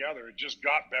better than the other. It just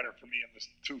got better for me in this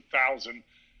 2000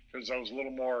 because I was a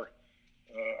little more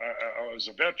I was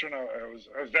a veteran. I was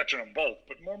a veteran of both,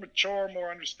 but more mature,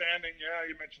 more understanding. Yeah,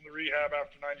 you mentioned the rehab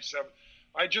after 97.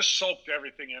 I just soaked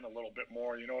everything in a little bit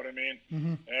more, you know what I mean?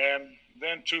 Mm-hmm. And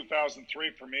then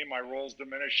 2003, for me, my role's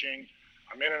diminishing.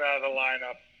 I'm in and out of the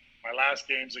lineup. My last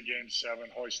game's a Game 7,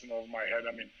 hoisting over my head.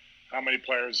 I mean, how many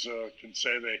players can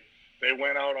say they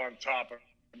went out on top?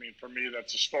 I mean, for me,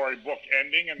 that's a storybook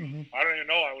ending, and I don't even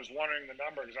know. I was wondering the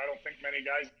number because I don't think many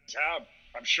guys have.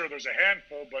 I'm sure there's a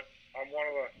handful, but I'm one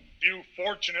of the few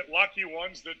fortunate, lucky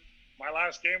ones that my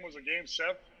last game was a Game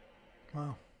 7.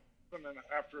 Wow. And then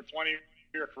after a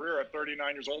 20-year career at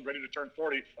 39 years old, ready to turn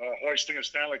 40, hoisting a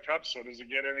Stanley Cup. So does it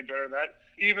get any better than that?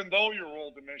 Even though your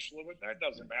role diminished a little bit, that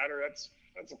doesn't matter. That's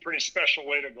a pretty special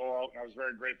way to go out. And I was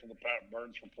very grateful to Pat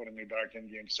Burns for putting me back in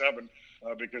Game 7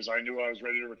 because I knew I was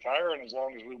ready to retire. And as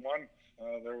long as we won,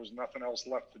 there was nothing else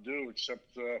left to do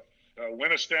except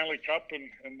win a Stanley Cup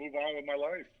and move on with my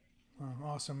life. Oh,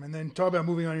 awesome. And then talk about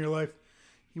moving on in your life.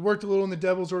 You worked a little in the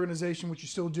Devils organization, which you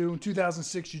still do. In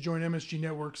 2006, you joined MSG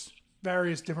Networks,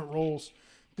 various different roles.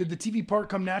 Did the TV part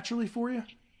come naturally for you?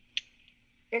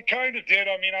 It kind of did.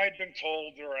 I mean, I'd been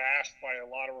told or asked by a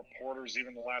lot of reporters,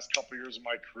 even the last couple of years of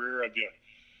my career,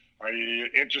 are you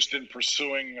interested in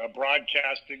pursuing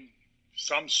broadcasting,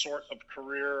 some sort of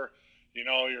career? You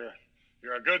know,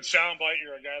 you're a good soundbite.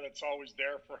 You're a guy that's always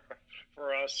there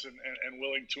for us and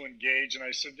willing to engage. And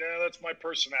I said, yeah, that's my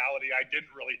personality. I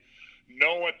didn't really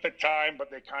know at the time, but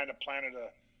they kind of planted a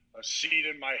seed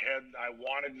in my head. I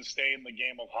wanted to stay in the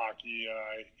game of hockey.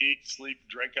 I eat, sleep,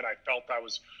 drink it. I felt I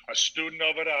was a student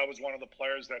of it. I was one of the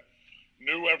players that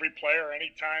knew every player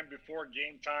anytime before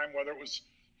game time, whether it was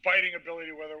fighting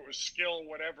ability, whether it was skill,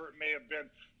 whatever it may have been.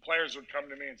 Players would come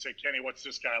to me and say, Kenny, what's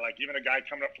this guy like? Even a guy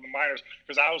coming up from the minors,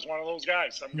 because I was one of those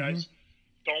guys. Some guys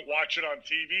don't watch it on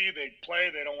TV. They play.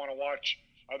 They don't want to watch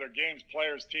other games,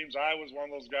 players, teams. I was one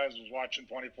of those guys who was watching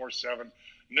 24/7,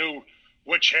 knew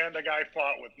which hand a guy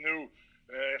fought with, knew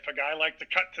if a guy liked to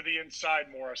cut to the inside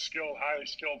more, a skilled, highly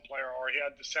skilled player, or he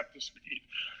had deceptive speed.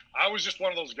 I was just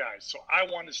one of those guys. So I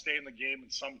wanted to stay in the game in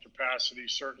some capacity,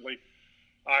 certainly.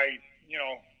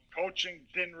 Coaching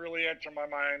didn't really enter my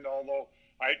mind, although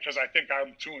because I think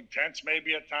I'm too intense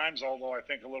maybe at times, although I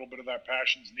think a little bit of that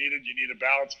passion is needed. You need a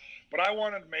balance. But I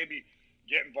wanted to maybe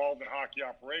get involved in hockey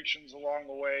operations along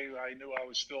the way. I knew I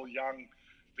was still young.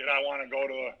 Did I want to go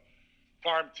to a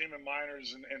farm team in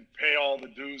minors and pay all the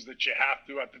dues that you have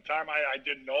to? At the time, I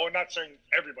didn't know. I'm not saying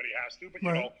everybody has to,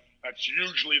 but, that's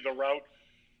usually the route.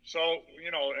 So,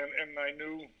 and I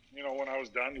knew, when I was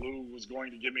done, Lou was going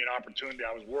to give me an opportunity.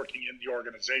 I was working in the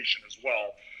organization as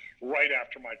well. Right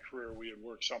after my career, we had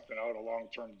worked something out, a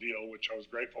long-term deal, which I was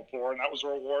grateful for. And that was a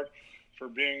reward for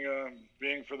being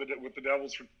with the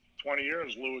Devils for 20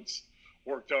 years. Lou had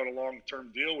worked out a long-term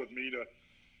deal with me to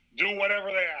do whatever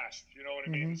they asked, you know what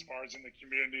I mean, as far as in the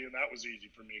community. And that was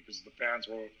easy for me because the fans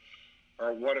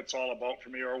are what it's all about for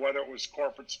me, or whether it was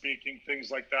corporate speaking, things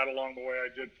like that along the way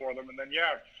I did for them. And then,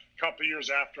 a couple of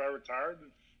years after I retired,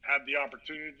 had the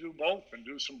opportunity to do both and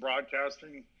do some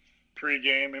broadcasting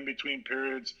pre-game, in between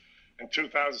periods. In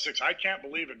 2006, I can't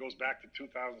believe it goes back to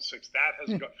 2006. That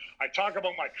has gone. I talk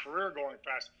about my career going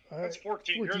fast. That's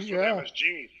 14 years with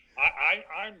MSG.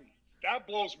 That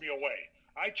blows me away.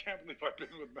 I can't believe I've been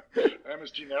with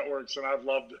MSG Networks, and I've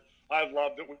loved it.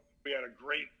 We had a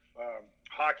great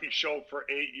hockey show for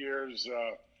 8 years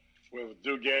with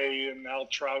Duguay and Al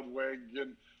Troudwig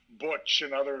and Butch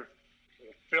and other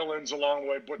fill-ins along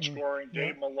the way. Butch Goring,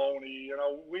 Dave Maloney.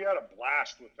 We had a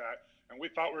blast with that, and we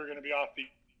thought we were going to be off the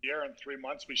air in 3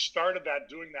 months. We started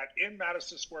doing that in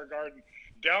Madison Square Garden,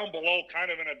 down below,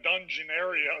 kind of in a dungeon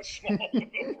area, a small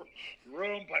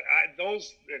room. But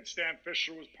and Stan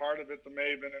Fisher was part of it, the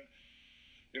Maven,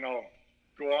 and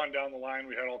go on down the line.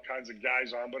 We had all kinds of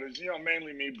guys on, but it's,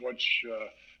 mainly me, Butch,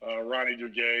 Ronnie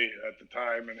Duguay at the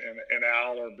time, and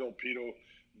Al or Bill Pito.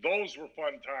 Those were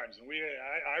fun times, and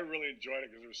I really enjoyed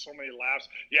it because there was so many laughs.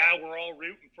 Yeah, we're all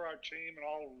rooting for our team and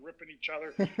all ripping each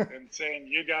other and saying,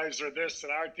 you guys are this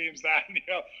and our team's that. And,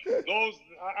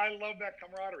 I love that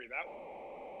camaraderie. That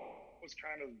was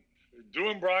kind of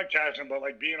doing broadcasting, but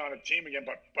like being on a team again,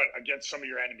 but against some of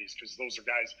your enemies, because those are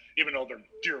guys, even though they're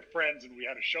dear friends and we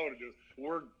had a show to do,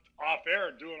 we're off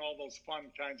air doing all those fun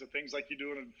kinds of things like you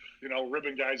do in,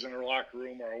 ribbon guys in their locker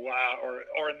room or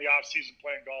in the off season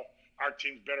playing golf. Our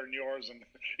team's better than yours, and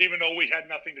even though we had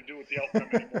nothing to do with the outcome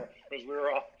anymore, because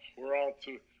we're all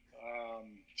too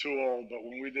old. But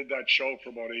when we did that show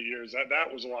for about 8 years,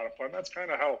 that was a lot of fun. That's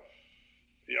kind of how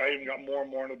I even got more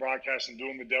and more into broadcasting,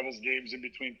 doing the Devils games in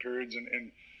between periods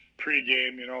and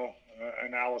pre-game,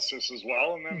 analysis as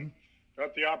well, and then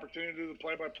got the opportunity to do the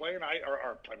play-by-play and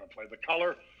the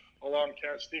color along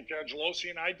Steve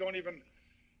Cangelosi, and I don't even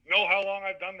know how long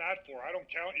I've done that for. I don't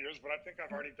count years, but I think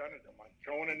I've already done it.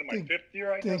 Going into my fifth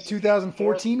year, I guess.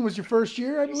 2014 was your first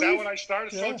year, I believe? Is that when I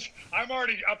started? Yeah. So I'm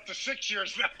already up to 6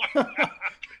 years now.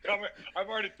 I've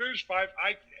already finished 5.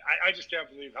 I just can't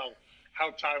believe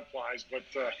how time flies, but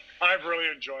I've really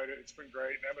enjoyed it. It's been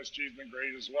great, and MSG's been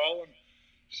great as well. And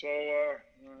so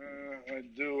I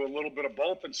do a little bit of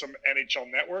both and some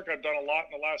NHL Network. I've done a lot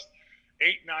in the last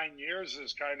 8-9 years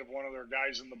as kind of one of their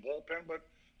guys in the bullpen, but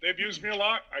they've used me a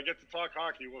lot. I get to talk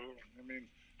hockey. I mean,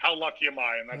 how lucky am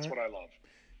I? And that's what I love.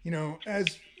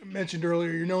 As mentioned earlier,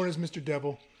 you're known as Mr.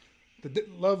 Devil. The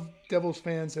love Devils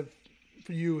fans have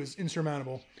for you is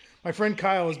insurmountable. My friend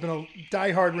Kyle has been a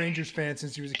diehard Rangers fan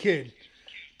since he was a kid,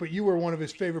 but you were one of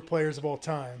his favorite players of all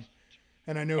time.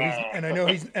 And I know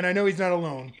he's not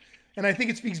alone. And I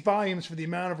think it speaks volumes for the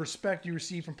amount of respect you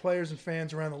receive from players and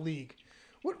fans around the league.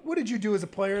 What did you do as a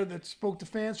player that spoke to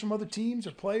fans from other teams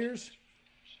or players?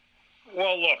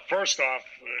 Well, look, first off,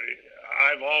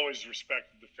 I've always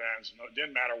respected the fans. It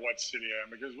didn't matter what city I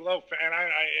am, because without fans, and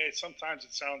I sometimes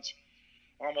it sounds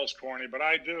almost corny, but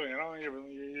I do.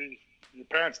 Your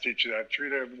parents teach you that.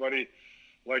 Treat everybody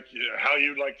like how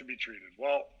you'd like to be treated.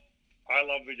 Well, I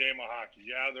love the game of hockey.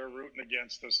 Yeah, they're rooting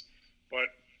against us, but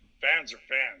fans are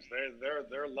fans.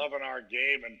 They're loving our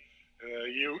game, and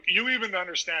you even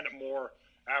understand it more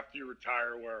after you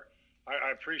retire, where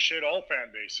I appreciate all fan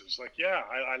bases. Like, yeah,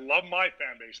 I love my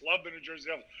fan base. Love the New Jersey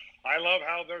Devils. I love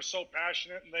how they're so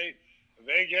passionate, and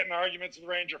they get in arguments with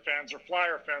Ranger fans or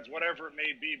Flyer fans, whatever it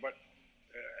may be. But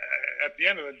at the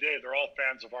end of the day, they're all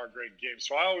fans of our great game.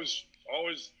 So I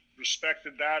always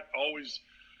respected that. Always,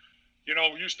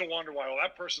 used to wonder why. Well,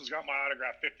 that person's got my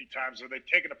autograph 50 times, or they've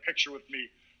taken a picture with me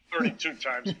 32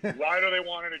 times. Why do they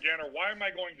want it again, or why am I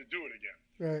going to do it again?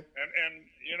 Right. And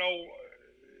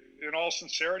in all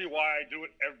sincerity, why I do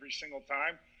it every single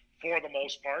time, for the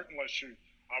most part, unless you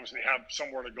obviously have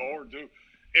somewhere to go or do,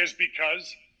 is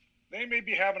because they may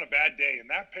be having a bad day in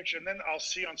that picture. And then I'll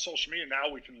see on social media,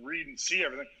 now we can read and see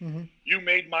everything. Mm-hmm. You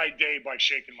made my day by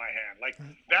shaking my hand. Like,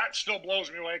 that still blows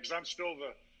me away, because I'm still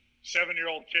the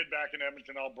 7-year-old kid back in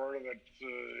Edmonton, Alberta,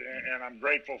 and I'm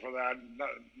grateful for that.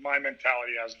 My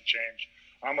mentality hasn't changed.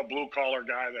 I'm a blue-collar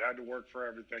guy that had to work for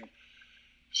everything.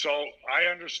 So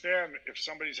I understand if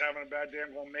somebody's having a bad day,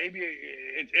 well, maybe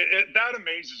that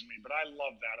amazes me, but I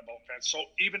love that about fans. So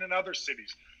even in other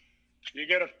cities,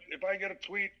 if I get a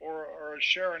tweet or a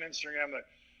share on Instagram that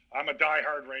I'm a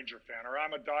diehard Ranger fan, or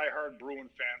I'm a diehard Bruin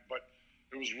fan, but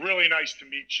it was really nice to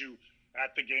meet you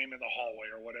at the game in the hallway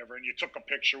or whatever, and you took a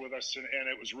picture with us, and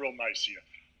it was real nice of you.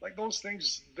 Like, those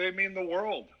things, they mean the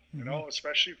world,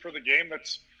 especially for the game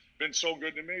that's been so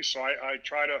good to me. So I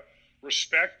try to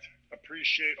respect,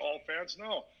 appreciate all fans.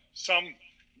 No, some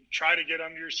try to get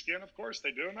under your skin. Of course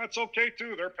they do, and that's okay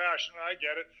too. They're passionate. I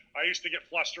get it. I used to get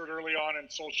flustered early on in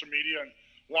social media and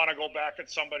want to go back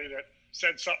at somebody that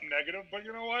said something negative, but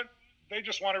you know what? They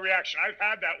just want a reaction. I've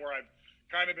had that where I've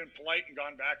kind of been polite and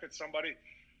gone back at somebody,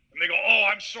 and they go, "Oh,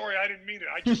 I'm sorry, I didn't mean it.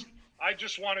 I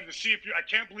just wanted to see if I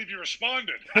can't believe you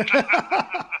responded." And then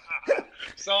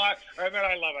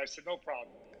I love it. I said, "No problem,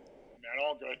 man,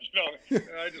 all good."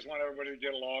 I just want everybody to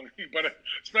get along, but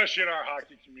especially in our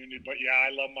hockey community. But yeah, I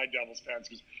love my Devils fans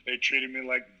because they treated me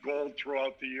like gold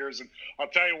throughout the years. And I'll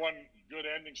tell you one good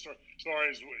ending story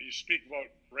is you speak about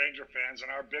Ranger fans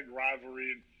and our big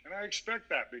rivalry, and I expect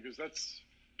that because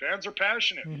fans are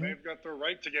passionate. Mm-hmm. They've got the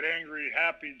right to get angry,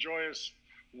 happy, joyous,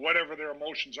 whatever their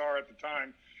emotions are at the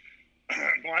time.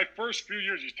 My first few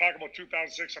years, you talk about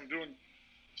 2006, I'm doing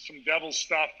some Devils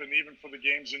stuff, and even for the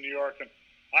games in New York, and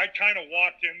I kind of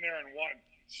walked in there and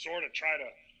sort of try to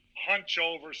hunch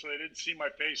over so they didn't see my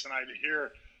face, and I'd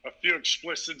hear a few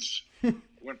explicits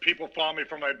when people follow me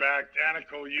from my back.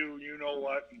 Danico, you know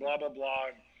what, and blah, blah, blah.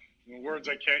 And words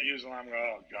I can't use, and I'm going,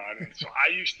 oh, God. And so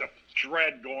I used to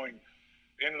dread going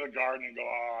into the garden and go,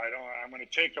 I'm going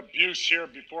to take abuse here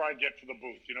before I get to the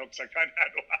booth, because I kind of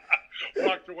had to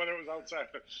walk through whether it was outside.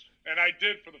 And I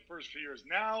did for the first few years.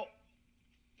 Now,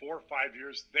 4 or 5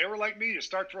 years, they were like me. You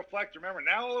start to reflect. Remember,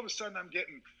 now all of a sudden I'm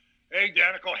getting, hey,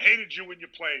 Danico, hated you when you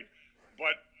played,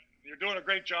 but you're doing a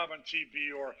great job on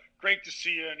TV, or great to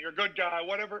see you, and you're a good guy,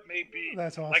 whatever it may be.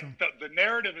 That's awesome. Like the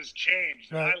narrative has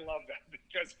changed, right. And I love that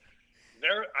because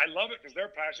I love it because they're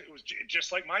passionate. It was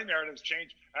just like my narratives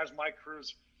changed as my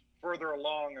career's further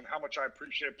along, and how much I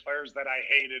appreciate players that I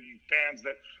hated and fans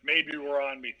that maybe were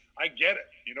on me. I get it.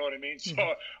 You know what I mean? So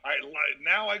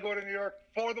now I go to New York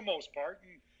for the most part,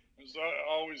 and it's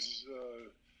always,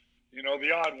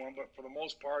 the odd one, but for the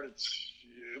most part, it's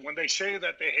when they say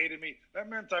that they hated me, that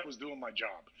meant I was doing my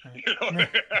job.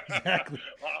 Exactly.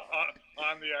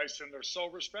 On the ice, and they're so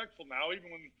respectful now,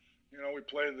 even when we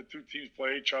play, the two teams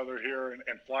play each other here,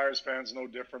 and Flyers fans no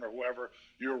different, or whoever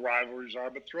your rivalries are,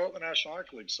 but throughout the National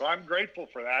Hockey League. So I'm grateful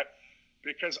for that,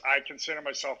 because I consider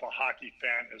myself a hockey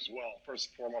fan as well, first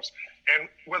and foremost. And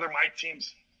whether my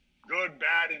team's good,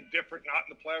 bad, indifferent, not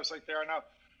in the playoffs like they are now,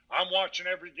 I'm watching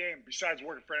every game besides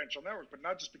working for NHL Network, but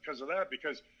not just because of that,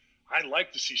 because I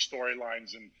like to see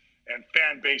storylines and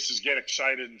fan bases get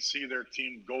excited and see their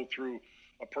team go through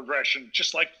a progression,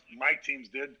 just like my teams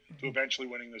did, to eventually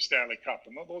winning the Stanley Cup.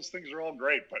 And those things are all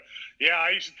great. But, yeah,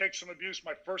 I used to take some abuse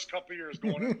my first couple of years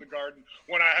going into the Garden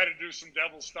when I had to do some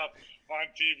devil stuff on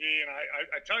TV. And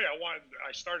I tell you,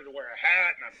 I started to wear a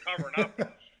hat, and I'm covering up.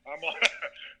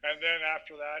 And then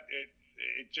after that,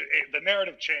 the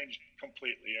narrative changed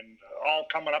completely. And all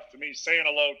coming up to me, saying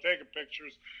hello, taking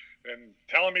pictures, and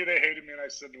telling me they hated me. And I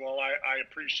said, well, I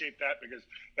appreciate that, because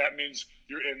that means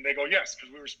and they go, yes,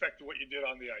 because we respect what you did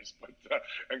on the ice, but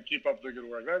and keep up the good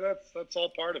work. That's all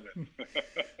part of it.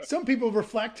 Some people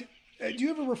reflect. Do you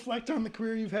ever reflect on the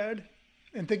career you've had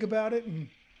and think about it and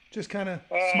just kind of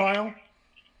smile?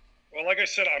 Well, like I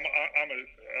said, I'm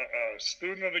a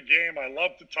student of the game. I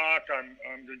love to talk.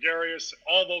 I'm gregarious,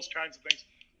 all those kinds of things.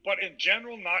 But in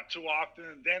general, not too often.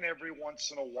 And then every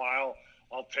once in a while,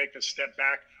 I'll take a step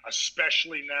back,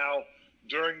 especially now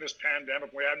during this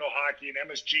pandemic. We have no hockey, and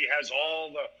MSG has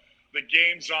all the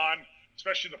games on,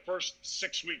 especially the first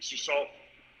 6 weeks or so.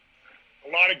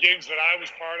 A lot of games that I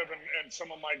was part of, and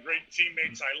some of my great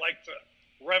teammates I like to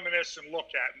reminisce and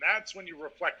look at. And that's when you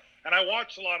reflect. And I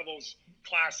watched a lot of those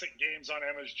classic games on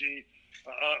MSG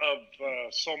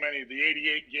of so many. The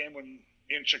 88 game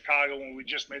in Chicago when we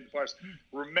just made the playoffs,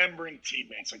 remembering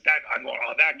teammates like that. I'm going,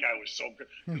 oh, that guy was so good.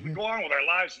 Because we go on with our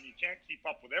lives, and you can't keep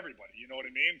up with everybody. You know what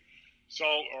I mean? So,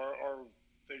 or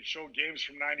they show games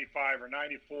from 95 or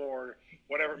 94, or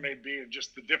whatever it may be, and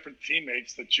just the different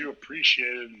teammates that you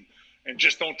appreciated and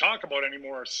just don't talk about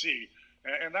anymore or see.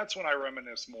 And that's when I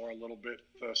reminisce more a little bit,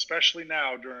 especially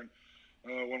now during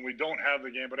when we don't have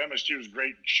the game. But MSG was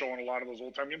great showing a lot of those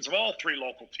old-time games of all three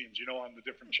local teams, on the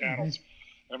different channels.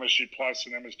 MSG Plus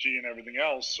and MSG and everything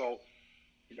else. So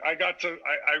I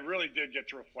really did get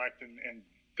to reflect and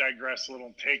digress a little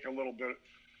and take a little bit,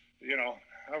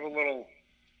 have a little.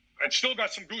 I'd still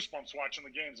got some goosebumps watching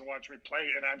the games and watching me play,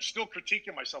 and I'm still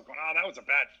critiquing myself, going, that was a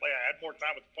bad play. I had more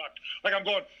time with the puck. Like I'm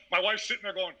going, my wife's sitting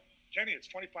there going, Kenny, it's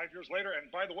 25 years later,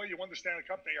 and by the way, you won the Stanley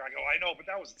Cup that year. I go, I know, but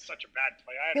that was such a bad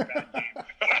play. I had a bad game.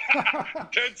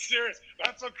 Dead serious.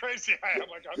 That's how crazy I am.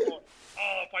 Like I'm going,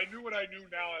 if I knew what I knew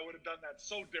now, I would have done that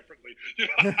so differently.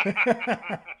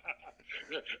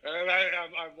 And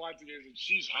I'm watching games, and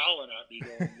she's howling at me,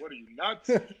 going, "What are you nuts?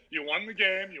 You won the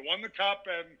game, you won the cup,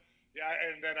 and." Yeah,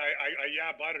 and then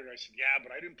I butted her. I said, yeah,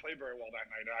 but I didn't play very well that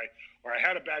night. I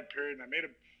had a bad period, and I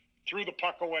threw the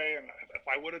puck away. And if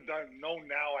I would have known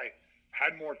now, I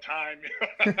had more time.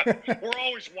 We're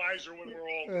always wiser when we're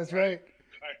older. That's right.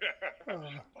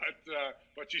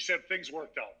 But she said things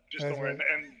worked out. Just the way, right.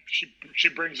 And she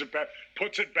brings it back,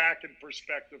 puts it back in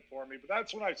perspective for me. But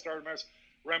that's when I started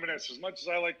reminisce. As much as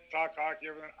I like to talk hockey,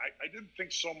 everything, I didn't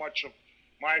think so much of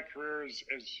my career as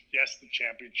yes, the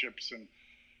championships and.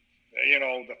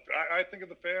 I think of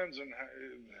the fans and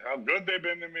how good they've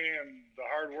been to me and the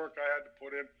hard work I had to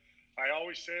put in. I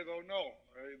always say, though, no.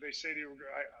 They say to you,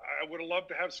 I would have loved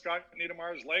to have Scott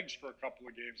Niedermayer's legs for a couple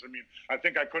of games. I mean, I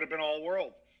think I could have been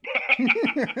all-world.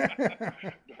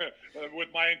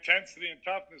 With my intensity and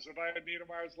toughness, if I had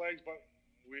Niedermayer's legs, but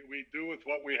we do with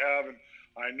what we have. And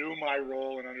I knew my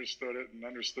role and understood it and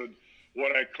understood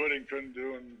what I could and couldn't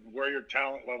do and where your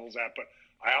talent level's at. But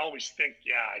I always think,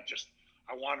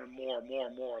 I wanted more.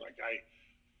 Like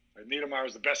Niedermayer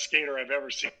was the best skater I've ever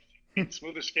seen.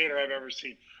 Smoothest skater I've ever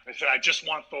seen. I said, I just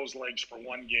want those legs for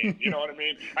one game. You know what I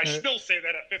mean? I still say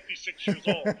that at 56 years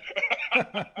old.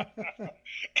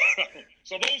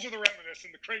 So those are the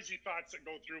reminiscent, the crazy thoughts that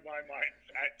go through my mind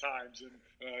at times. And,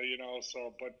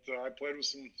 but I played with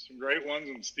some great ones,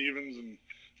 and Stevens, and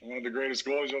one of the greatest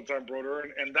goalies of all time, Brodeur.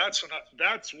 And that's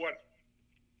what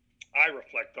I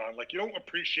reflect on. Like, you don't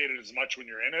appreciate it as much when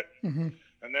you're in it. Mm-hmm.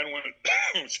 And then when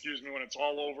when it's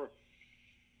all over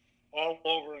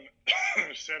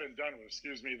and said and done with,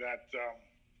 that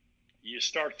you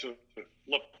start to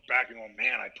look back and go,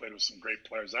 man, I played with some great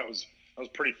players. I was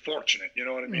pretty fortunate, you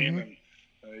know what I mean?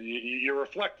 Mm-hmm. And you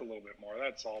reflect a little bit more,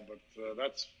 that's all. But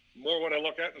that's more what I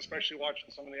look at, and especially watching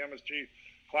some of the MSG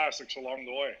classics along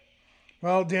the way.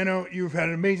 Well, Dano, you've had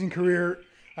an amazing career.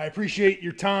 I appreciate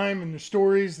your time and the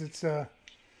stories. It's a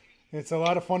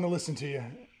lot of fun to listen to you.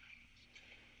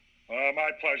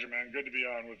 My pleasure, man. Good to be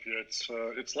on with you.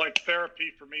 It's like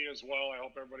therapy for me as well. I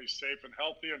hope everybody's safe and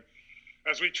healthy. And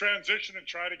as we transition and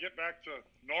try to get back to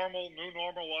normal, new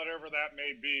normal, whatever that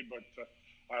may be, but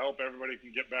I hope everybody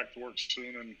can get back to work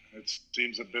soon. And it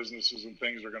seems that businesses and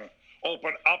things are going to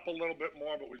open up a little bit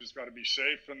more, but we just got to be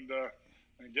safe and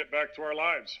get back to our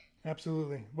lives.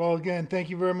 Absolutely. Well, again, thank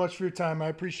you very much for your time. I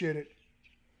appreciate it.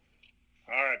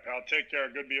 All right, pal. Take care.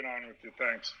 Good being on with you.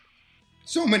 Thanks.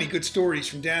 So many good stories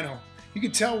from Dano. You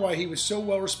could tell why he was so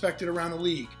well respected around the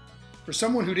league. For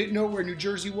someone who didn't know where New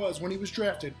Jersey was when he was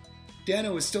drafted,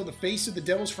 Dano is still the face of the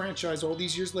Devils franchise all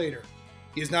these years later.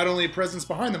 He is not only a presence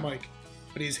behind the mic,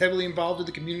 but he is heavily involved with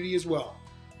the community as well.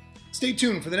 Stay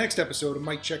tuned for the next episode of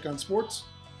Mike Check on Sports.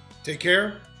 Take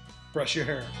care. Brush your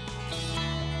hair.